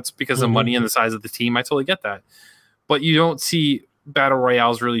Epic is, and that's because of money and the size of the team. I totally get that. But you don't see battle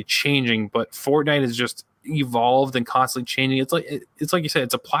royales really changing. But Fortnite is just evolved and constantly changing. It's like you said,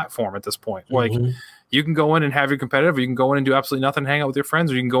 it's a platform at this point. Like, you can go in and have your competitive, or you can go in and do absolutely nothing, hang out with your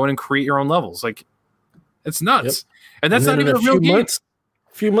friends, or you can go in and create your own levels. Like, it's nuts. And that's not even a real game.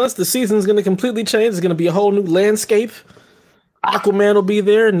 Few months, the season's going to completely change. It's going to be a whole new landscape. Aquaman will be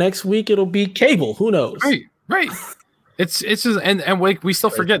there. Next week, it'll be Cable. Who knows? Right. It's just and like, we still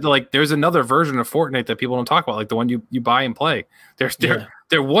forget that, like, there's another version of Fortnite that people don't talk about, like the one you buy and play.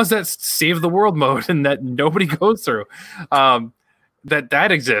 There was that save the world mode, and that nobody goes through.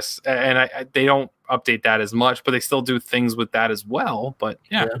 That exists, and they don't update that as much, but they still do things with that as well. But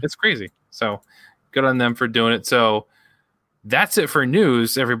yeah, it's crazy. So good on them for doing it. So that's it for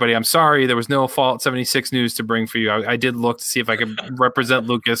news, everybody. I'm sorry there was no Fallout 76 news to bring for you. I did look to see if I could represent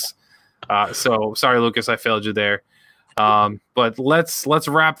Lucas. So sorry, Lucas, I failed you there. But let's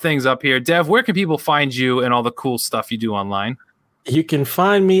wrap things up here. Dev, where can people find you and all the cool stuff you do online? You can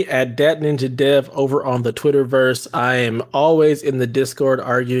find me at DatNinjaDev over on the Twitterverse. I am always in the Discord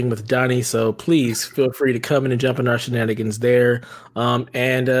arguing with Donnie, so please feel free to come in and jump in our shenanigans there.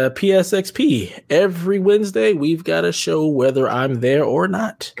 And PSXP, every Wednesday we've got a show whether I'm there or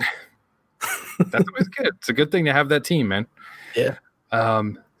not. That's always good. It's a good thing to have that team, man. Yeah.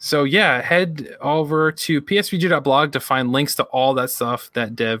 So yeah, head over to psvg.blog to find links to all that stuff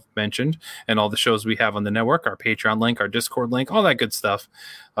that Dev mentioned and all the shows we have on the network, our Patreon link, our Discord link, all that good stuff,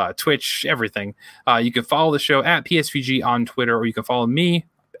 Twitch, everything. You can follow the show at PSVG on Twitter, or you can follow me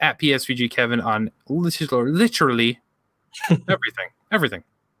at PSVG Kevin on literally everything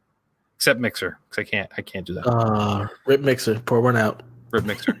except Mixer, because I can't do that. Rip Mixer, pour one out. Rip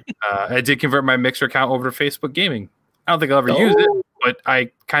Mixer. I did convert my Mixer account over to Facebook Gaming. I don't think I'll ever use it, but I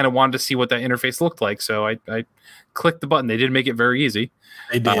kind of wanted to see what that interface looked like, so I clicked the button. They did make it very easy.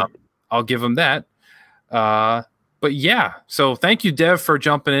 They did. I'll give them that. But yeah, so thank you, Dev, for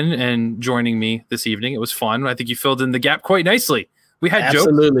jumping in and joining me this evening. It was fun. I think you filled in the gap quite nicely. We had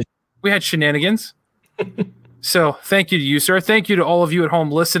jokes. We had shenanigans. So thank you to you, sir. Thank you to all of you at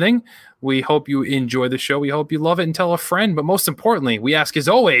home listening. We hope you enjoy the show. We hope you love it and tell a friend. But most importantly, we ask, as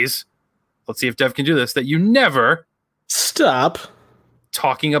always, let's see if Dev can do this, that you never stop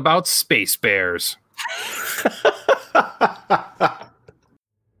talking about space bears.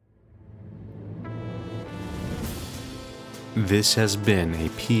 This has been a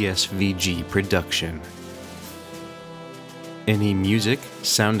PSVG production. Any music,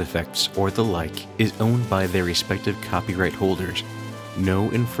 sound effects, or the like is owned by their respective copyright holders.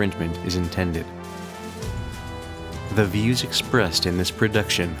 No infringement is intended. The views expressed in this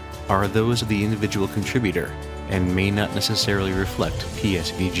production are those of the individual contributor and may not necessarily reflect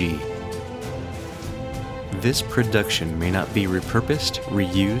PSVG. This production may not be repurposed,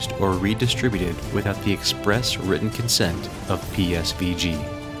 reused, or redistributed without the express written consent of PSVG.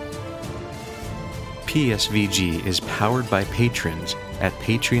 PSVG is powered by patrons at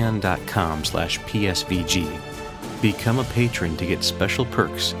patreon.com/PSVG. Become a patron to get special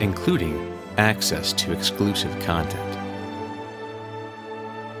perks, including access to exclusive content.